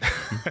 Mm-hmm.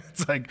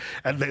 It's like,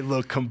 and they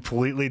look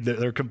completely.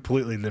 They're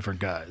completely different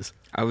guys.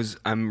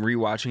 I'm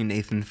rewatching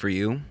Nathan For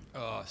You.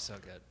 Oh, so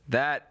good.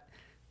 That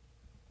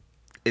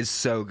is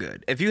so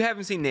good. If you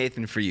haven't seen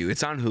Nathan For You,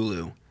 it's on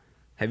Hulu.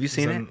 Have you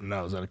seen it?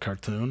 No, is that a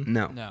cartoon?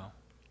 No. No.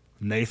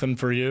 Nathan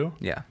For You.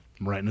 Yeah.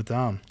 I'm writing it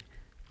down.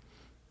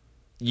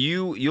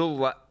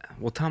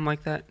 Will Tom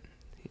like that?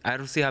 I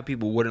don't see how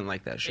people wouldn't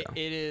like that show.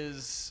 It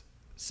is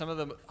some of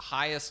the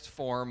highest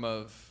form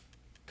of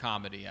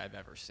comedy I've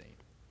ever seen.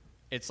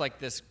 It's like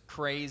this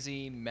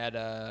crazy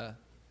meta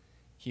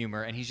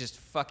humor, and he's just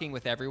fucking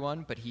with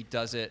everyone, but he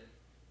does it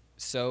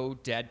so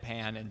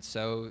deadpan and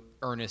so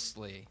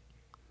earnestly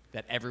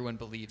that everyone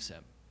believes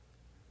him.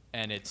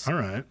 And it's All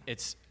right.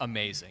 It's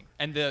amazing.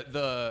 And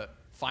the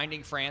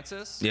Finding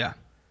Francis, Yeah.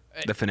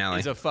 The finale.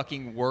 is a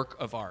fucking work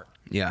of art.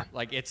 Yeah.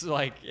 Like it's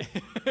like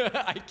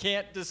I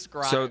can't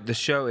describe. So the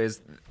show is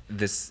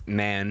this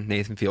man,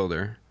 Nathan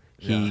Fielder.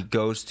 He Yeah.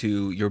 goes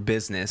to your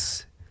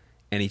business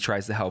and he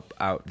tries to help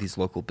out these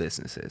local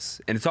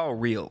businesses. And it's all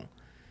real.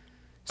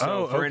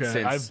 So for okay.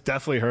 instance, I've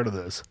definitely heard of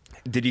this.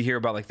 did you hear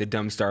about like the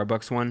dumb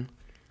Starbucks one?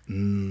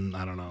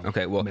 I don't know.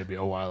 Okay, well, maybe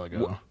a while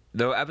ago.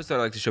 The episode I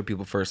like to show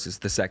people first is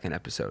the second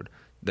episode,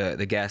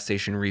 the gas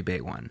station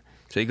rebate one.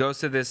 So he goes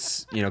to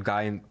this,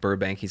 guy in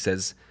Burbank. He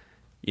says,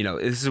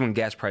 this is when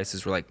gas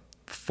prices were like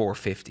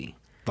 $4.50.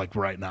 Like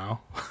right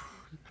now.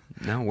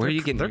 No, where are you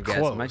getting they're your gas?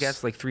 My close. gas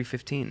is like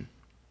 $3.15.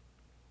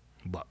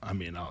 But I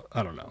mean,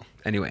 I don't know.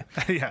 Anyway,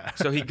 Yeah.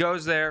 so he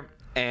goes there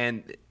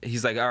and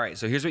he's like, all right,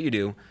 so here's what you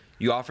do.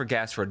 You offer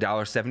gas for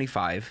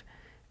 $1.75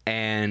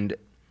 and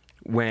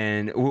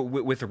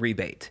with a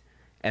rebate.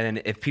 And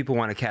then if people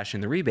want to cash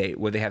in the rebate,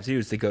 what they have to do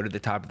is they go to the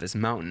top of this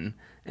mountain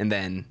and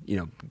then,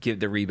 give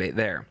the rebate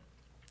there.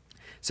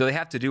 So they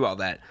have to do all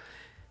that.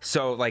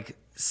 So like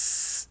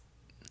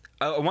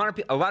a lot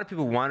of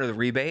people wanted the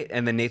rebate,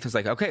 and then Nathan's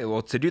like, okay,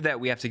 well, to do that,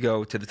 we have to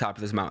go to the top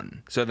of this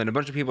mountain. So then a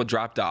bunch of people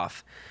dropped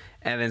off,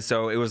 and then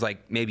so it was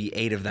like maybe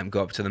 8 of them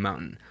go up to the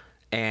mountain.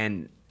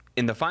 And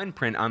in the fine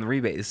print on the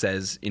rebate, it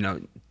says,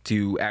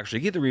 to actually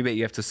get the rebate,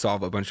 you have to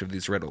solve a bunch of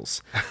these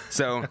riddles.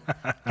 So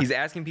he's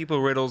asking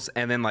people riddles,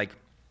 and then like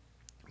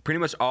pretty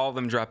much all of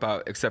them drop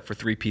out except for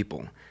 3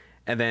 people.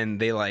 And then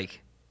they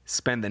like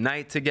spend the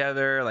night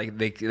together, like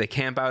they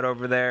camp out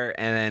over there,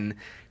 and then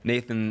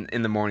Nathan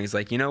in the morning is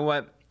like, you know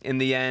what? In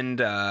the end,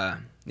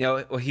 he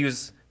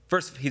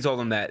told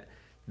them that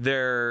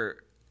they're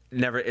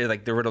never,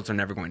 like, the riddles are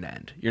never going to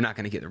end. You're not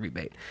going to get the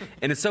rebate.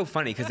 And it's so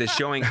funny because it's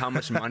showing how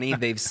much money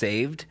they've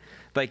saved.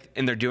 Like,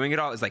 and they're doing it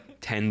all. It's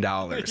like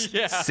 $10,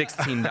 Yeah.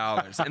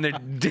 $16, and they're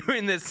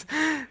doing this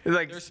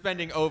like they're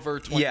spending over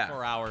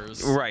 24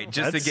 hours. right,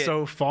 just That's to get.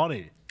 so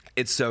funny.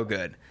 It's so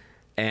good,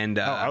 and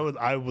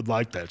I would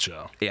like that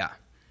show. yeah,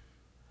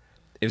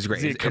 it was great.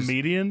 Is he a It was-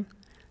 comedian?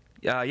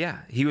 Yeah,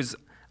 he was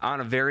on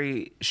a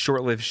very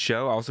short-lived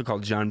show, also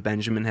called John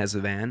Benjamin Has a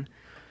Van,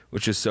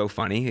 which was so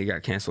funny. He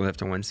got canceled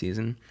after one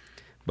season.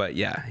 But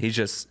yeah, he's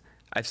just.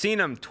 I've seen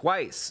him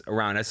twice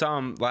around. I saw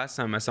him last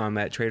time. I saw him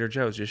at Trader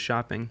Joe's just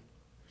shopping.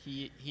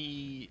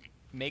 He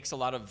makes a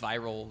lot of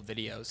viral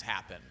videos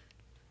happen,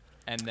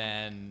 and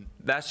then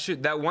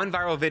That one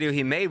viral video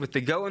he made with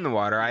the goat in the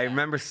water. I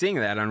remember seeing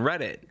that on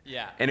Reddit.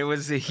 Yeah. And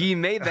he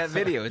made that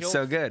video. It's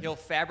so good. He'll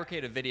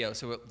fabricate a video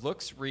so it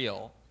looks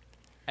real,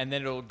 and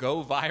then it'll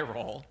go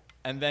viral,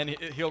 and then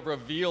he'll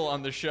reveal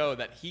on the show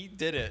that he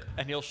did it,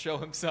 and he'll show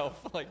himself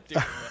like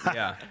doing it.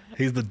 Yeah,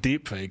 He's the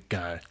deepfake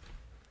guy.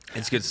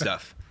 it's good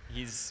stuff.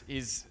 He's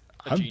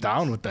a I'm genius.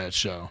 down with that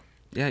show.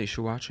 Yeah, you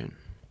should watch it.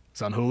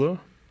 It's on Hulu.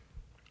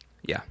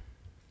 Yeah.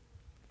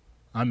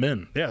 I'm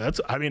in. Yeah,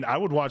 I mean, I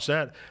would watch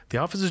that. The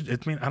Office is. I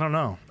mean, I don't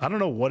know. I don't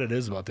know what it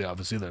is about The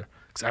Office either,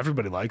 because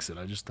everybody likes it.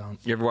 I just don't.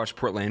 You ever watch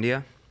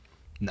Portlandia?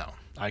 No,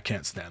 I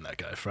can't stand that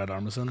guy, Fred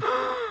Armisen.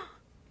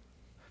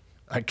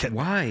 I can't.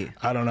 Why?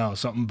 I don't know.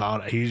 Something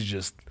about it. He's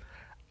just.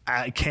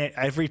 I can't.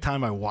 Every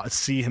time I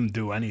see him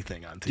do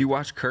anything on TV. Do you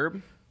watch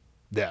Curb?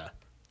 Yeah.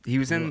 He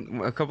was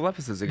in a couple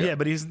episodes ago. Yeah,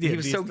 but he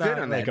was so good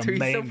on that too. He's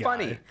so main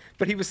funny. guy.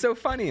 But he was so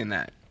funny in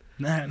that.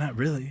 Nah, not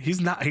really. He's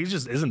not. He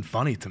just isn't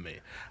funny to me.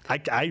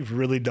 I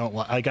really don't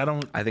like. I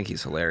don't. I think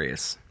he's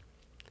hilarious.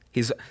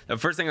 He's the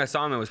first thing I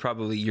saw him in was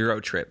probably Euro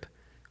Trip,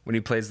 when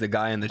he plays the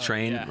guy in the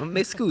train. yeah. Oh,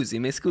 me scusi,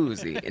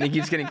 and he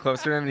keeps getting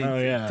closer to him, and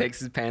he yeah. takes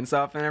his pants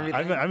off and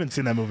everything. I haven't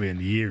seen that movie in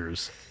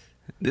years.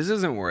 This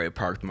isn't where I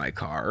parked my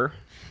car.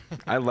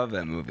 I love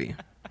that movie.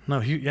 No,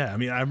 I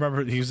mean, I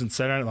remember he was in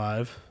Saturday Night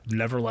Live.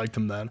 Never liked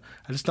him then.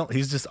 I just don't.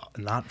 He's just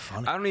not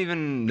funny. I don't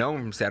even know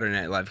him from Saturday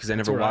Night Live because I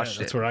never watched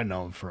That's it. where I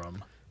know him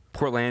from.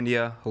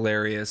 Portlandia,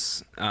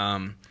 hilarious.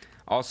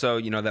 Also,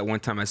 that one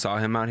time I saw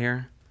him out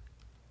here.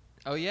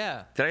 Oh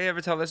yeah. Did I ever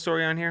tell that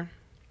story on here?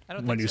 I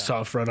don't When think you so.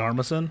 saw Fred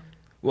Armisen.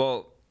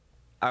 Well,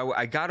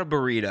 I got a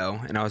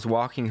burrito and I was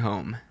walking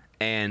home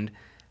and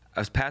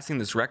I was passing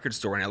this record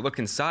store and I look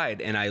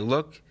inside and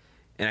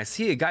I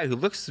see a guy who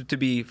looks to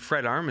be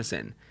Fred Armisen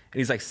and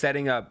he's like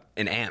setting up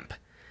an amp.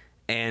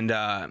 And,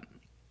 I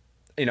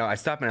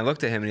stopped and I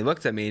looked at him and he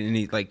looked at me and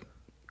he like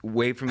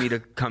waved for me to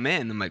come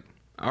in. I'm like,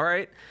 all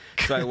right.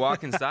 So I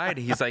walk inside.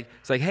 He's like,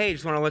 hey,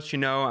 just want to let you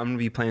know I'm going to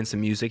be playing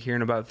some music here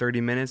in about 30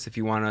 minutes if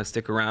you want to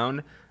stick around.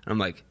 And I'm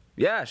like,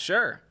 yeah,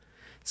 sure.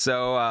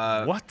 So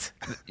What?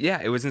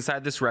 yeah, it was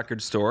inside this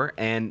record store,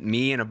 and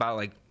me and about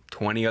like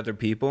 20 other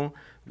people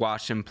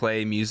watched him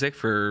play music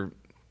for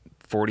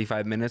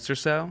 45 minutes or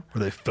so. Were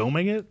they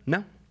filming it?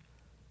 No,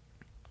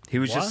 he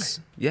was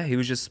Why? he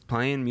was just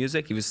playing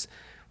music.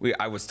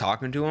 I was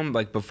talking to him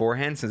like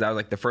beforehand since I was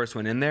like the first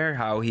one in there.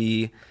 How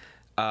he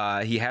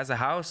has a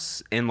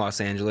house in Los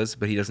Angeles,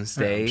 but he doesn't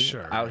stay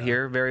out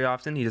here very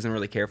often. He doesn't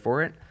really care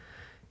for it.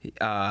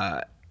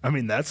 I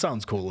mean, that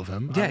sounds cool of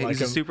him. Yeah, I like he's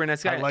a him. super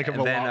nice guy. I like him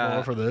And a then, lot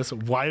more for this.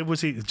 Why was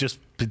he just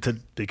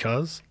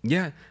because?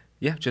 Yeah,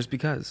 just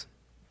because.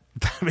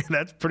 I mean,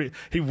 that's pretty.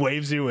 He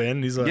waves you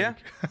in. He's like,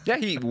 Yeah,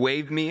 he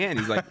waved me in.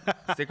 He's like,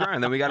 stick around.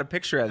 And then we got a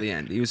picture at the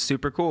end. He was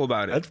super cool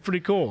about it. That's pretty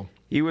cool.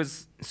 He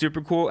was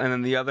super cool. And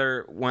then the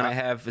other one I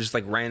have is just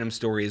like random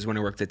stories when I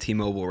worked at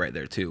T-Mobile right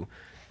there too.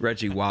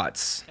 Reggie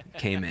Watts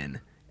came in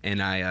and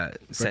I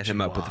set Reggie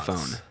him up with the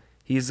Watts. phone.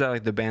 He's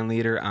like the band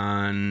leader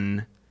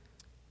on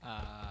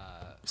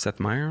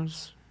Seth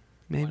Meyers,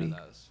 maybe? One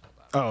of those.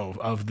 Oh,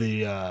 of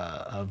the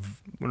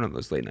of One of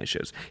those late night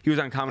shows. He was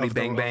on Comedy of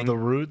Bang the, Bang. Of the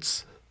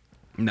Roots.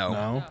 No.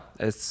 No.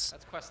 It's,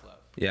 That's Questlove.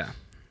 yeah.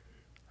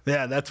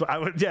 Yeah, that's what I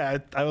would. Yeah,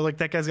 I was like,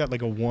 that guy's got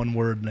like a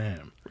one-word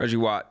name. Reggie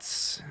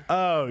Watts.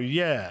 Oh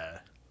yeah.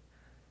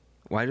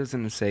 Why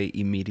doesn't it say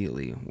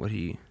immediately what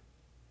he...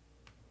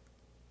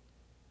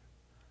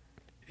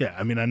 Yeah,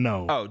 I mean, I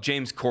know. Oh,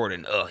 James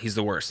Corden. Ugh, he's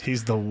the worst.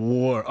 He's the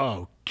war.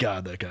 Oh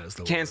God, that guy's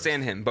the Can't worst.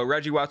 stand him. But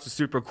Reggie Watts was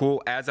super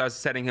cool. As I was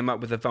setting him up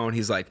with the phone,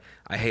 he's like,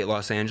 I hate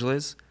Los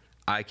Angeles.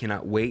 I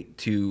cannot wait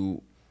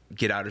to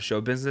get out of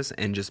show business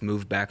and just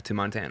move back to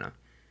Montana.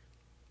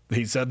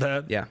 He said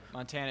that. Yeah.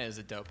 Montana is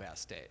a dope ass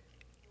state.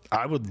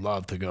 I would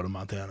love to go to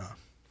Montana.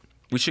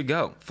 We should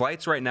go.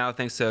 Flights right now,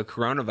 thanks to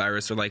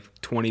coronavirus, are like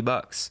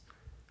 $20.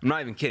 I'm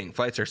not even kidding.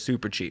 Flights are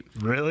super cheap.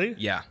 Really?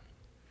 Yeah.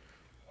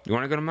 You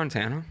want to go to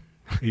Montana?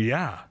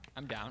 Yeah.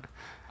 I'm down.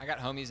 I got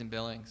homies in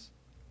Billings.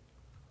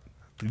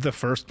 You're the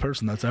first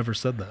person that's ever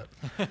said that.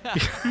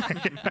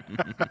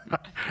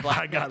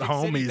 I got Magic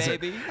City, homies.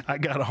 baby. I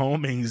got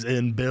homies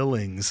in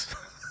Billings.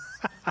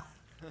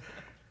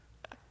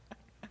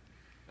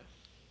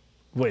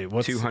 Wait,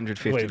 what's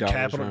 $250 wait,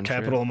 capital round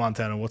capital trip. of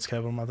Montana? What's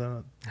capital of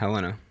Montana?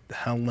 Helena.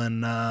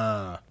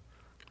 Helena.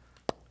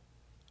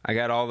 I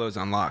got all those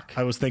on lock.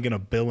 I was thinking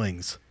of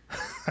Billings.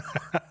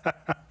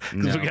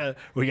 'Cause No.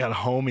 we got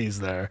homies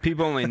there.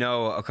 People only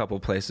know a couple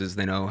places.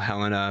 They know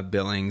Helena,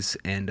 Billings,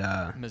 and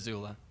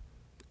Missoula.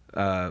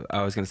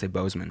 I was going to say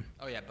Bozeman.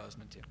 Oh yeah,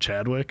 Bozeman too.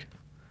 Chadwick.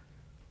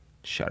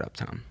 Shut up,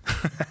 Tom.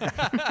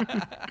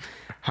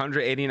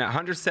 189,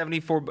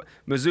 174,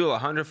 Missoula,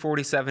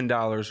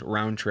 $147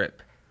 round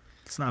trip.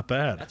 It's not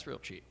bad. That's real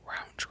cheap.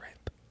 Round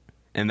trip.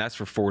 and that's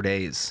for 4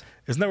 days.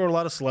 Isn't that where a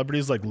lot of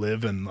celebrities like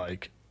live and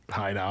like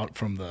hide out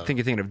from the? I think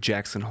you're thinking of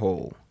Jackson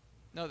Hole.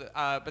 No,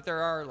 but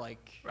there are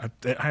like.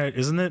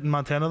 Isn't it in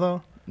Montana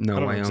though? No, I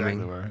don't know Wyoming.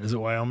 exactly where. Is it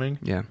Wyoming?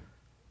 Yeah,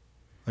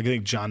 Like I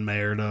think John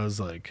Mayer does.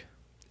 Like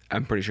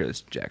I'm pretty sure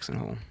it's Jackson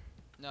Hole.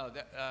 No,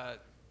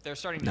 they're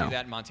starting to No. do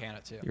that in Montana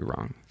too. You're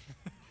wrong.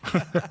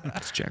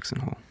 It's Jackson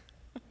Hole.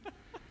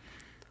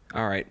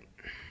 All right.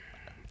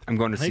 I'm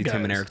going to Hey, see Tim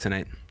and guys. Eric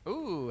tonight.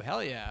 Ooh,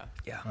 hell yeah!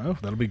 Yeah. oh,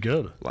 that'll be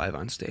good. Live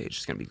on stage.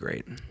 It's going to be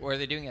great. Where are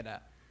they doing it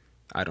at?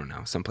 I don't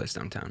know. Someplace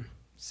downtown.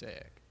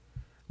 Sick.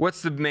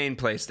 What's the main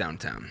place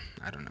downtown?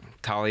 I don't know.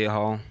 Talia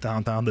Hall?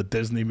 Downtown, the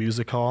Disney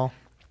Music Hall.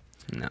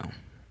 No.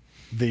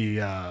 The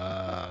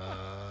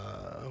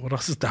what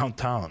else is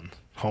downtown?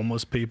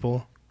 Homeless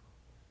people.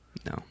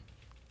 No.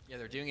 Yeah,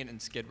 they're doing it in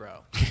Skid Row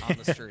on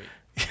the street.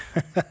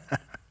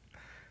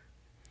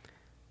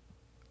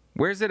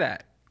 Where's it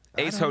at?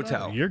 I Ace don't know.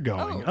 Hotel. You're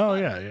going. Oh, Oh, fun.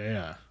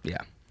 yeah. Yeah.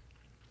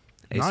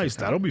 Ace Nice.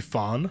 Hotel. That'll be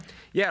fun.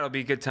 Yeah, it'll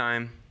be a good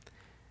time.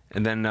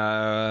 And then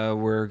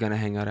we're going to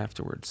hang out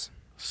afterwards.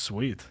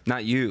 Sweet.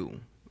 Not you,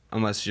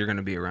 unless you're going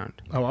to be around.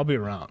 Oh, I'll be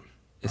around.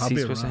 Is I'll he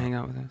be supposed to around. hang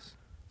out with us?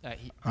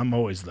 I'm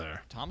always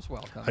there. Tom's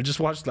welcome. I just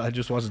watched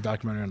the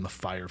documentary on the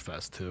Fire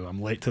Fest too.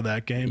 I'm late to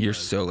that game. You're but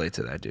so late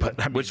to that, dude. but,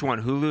 I mean- Which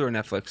one, Hulu or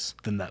Netflix?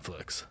 the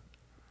Netflix.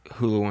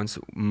 Hulu one's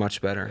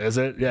much better. Is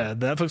it? Yeah,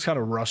 Netflix kind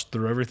of rushed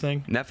through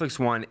everything. Netflix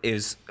one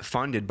is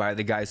funded by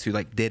the guys who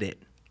like did it.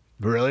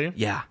 Really?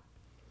 Yeah.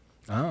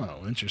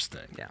 Oh, interesting.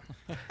 Yeah.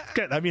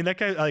 Okay, I mean, that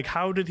guy. Like,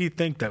 how did he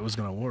think that was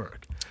gonna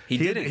work? He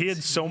didn't. He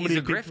had so He's many.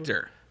 a people-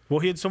 grifter. Well,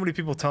 he had so many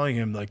people telling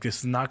him like this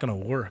is not gonna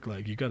work.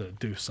 Like, you got to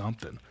do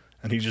something.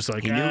 And he's just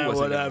like, He knew it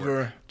wasn't gonna whatever.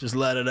 work. Just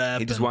let it happen.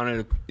 He just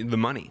wanted the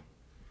money.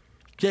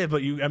 Yeah,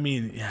 but I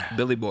mean, yeah.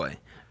 Billy Boy.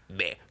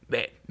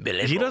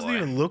 Billy He doesn't Boy.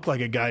 even look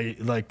like a guy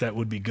like that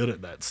would be good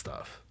at that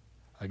stuff.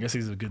 I guess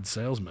he's a good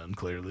salesman,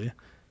 clearly.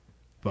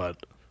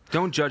 But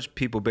Don't judge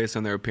people based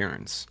on their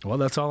appearance. well,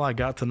 that's all I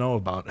got to know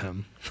about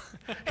him.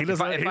 He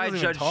doesn't. If I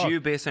judged you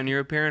based on your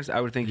appearance, I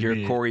would think you're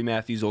mean- Corey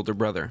Matthews' older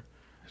brother.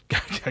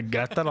 I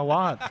got that a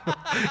lot,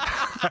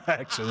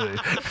 actually.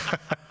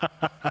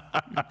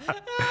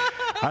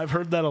 I've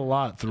heard that a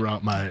lot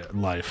throughout my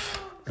life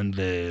and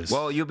days.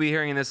 Well, you'll be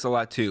hearing this a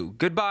lot too.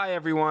 Goodbye,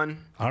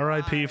 everyone.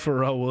 R.I.P.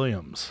 Pharrell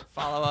Williams.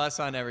 Follow us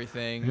on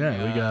everything.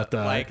 Yeah, we got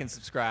like and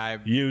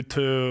subscribe.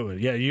 YouTube,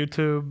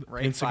 YouTube,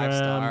 Rate 5 Instagram,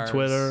 stars.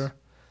 Twitter,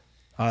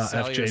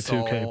 Sell your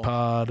soul. FJ2K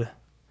Pod.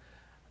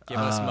 Give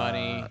us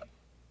money.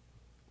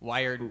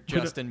 Wired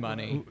Justin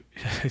money.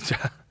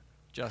 Yeah,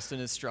 Justin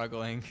is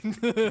struggling.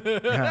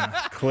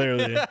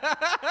 clearly.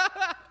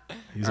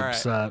 He's All right.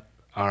 upset.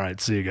 All right,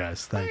 see you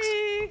guys. Thanks.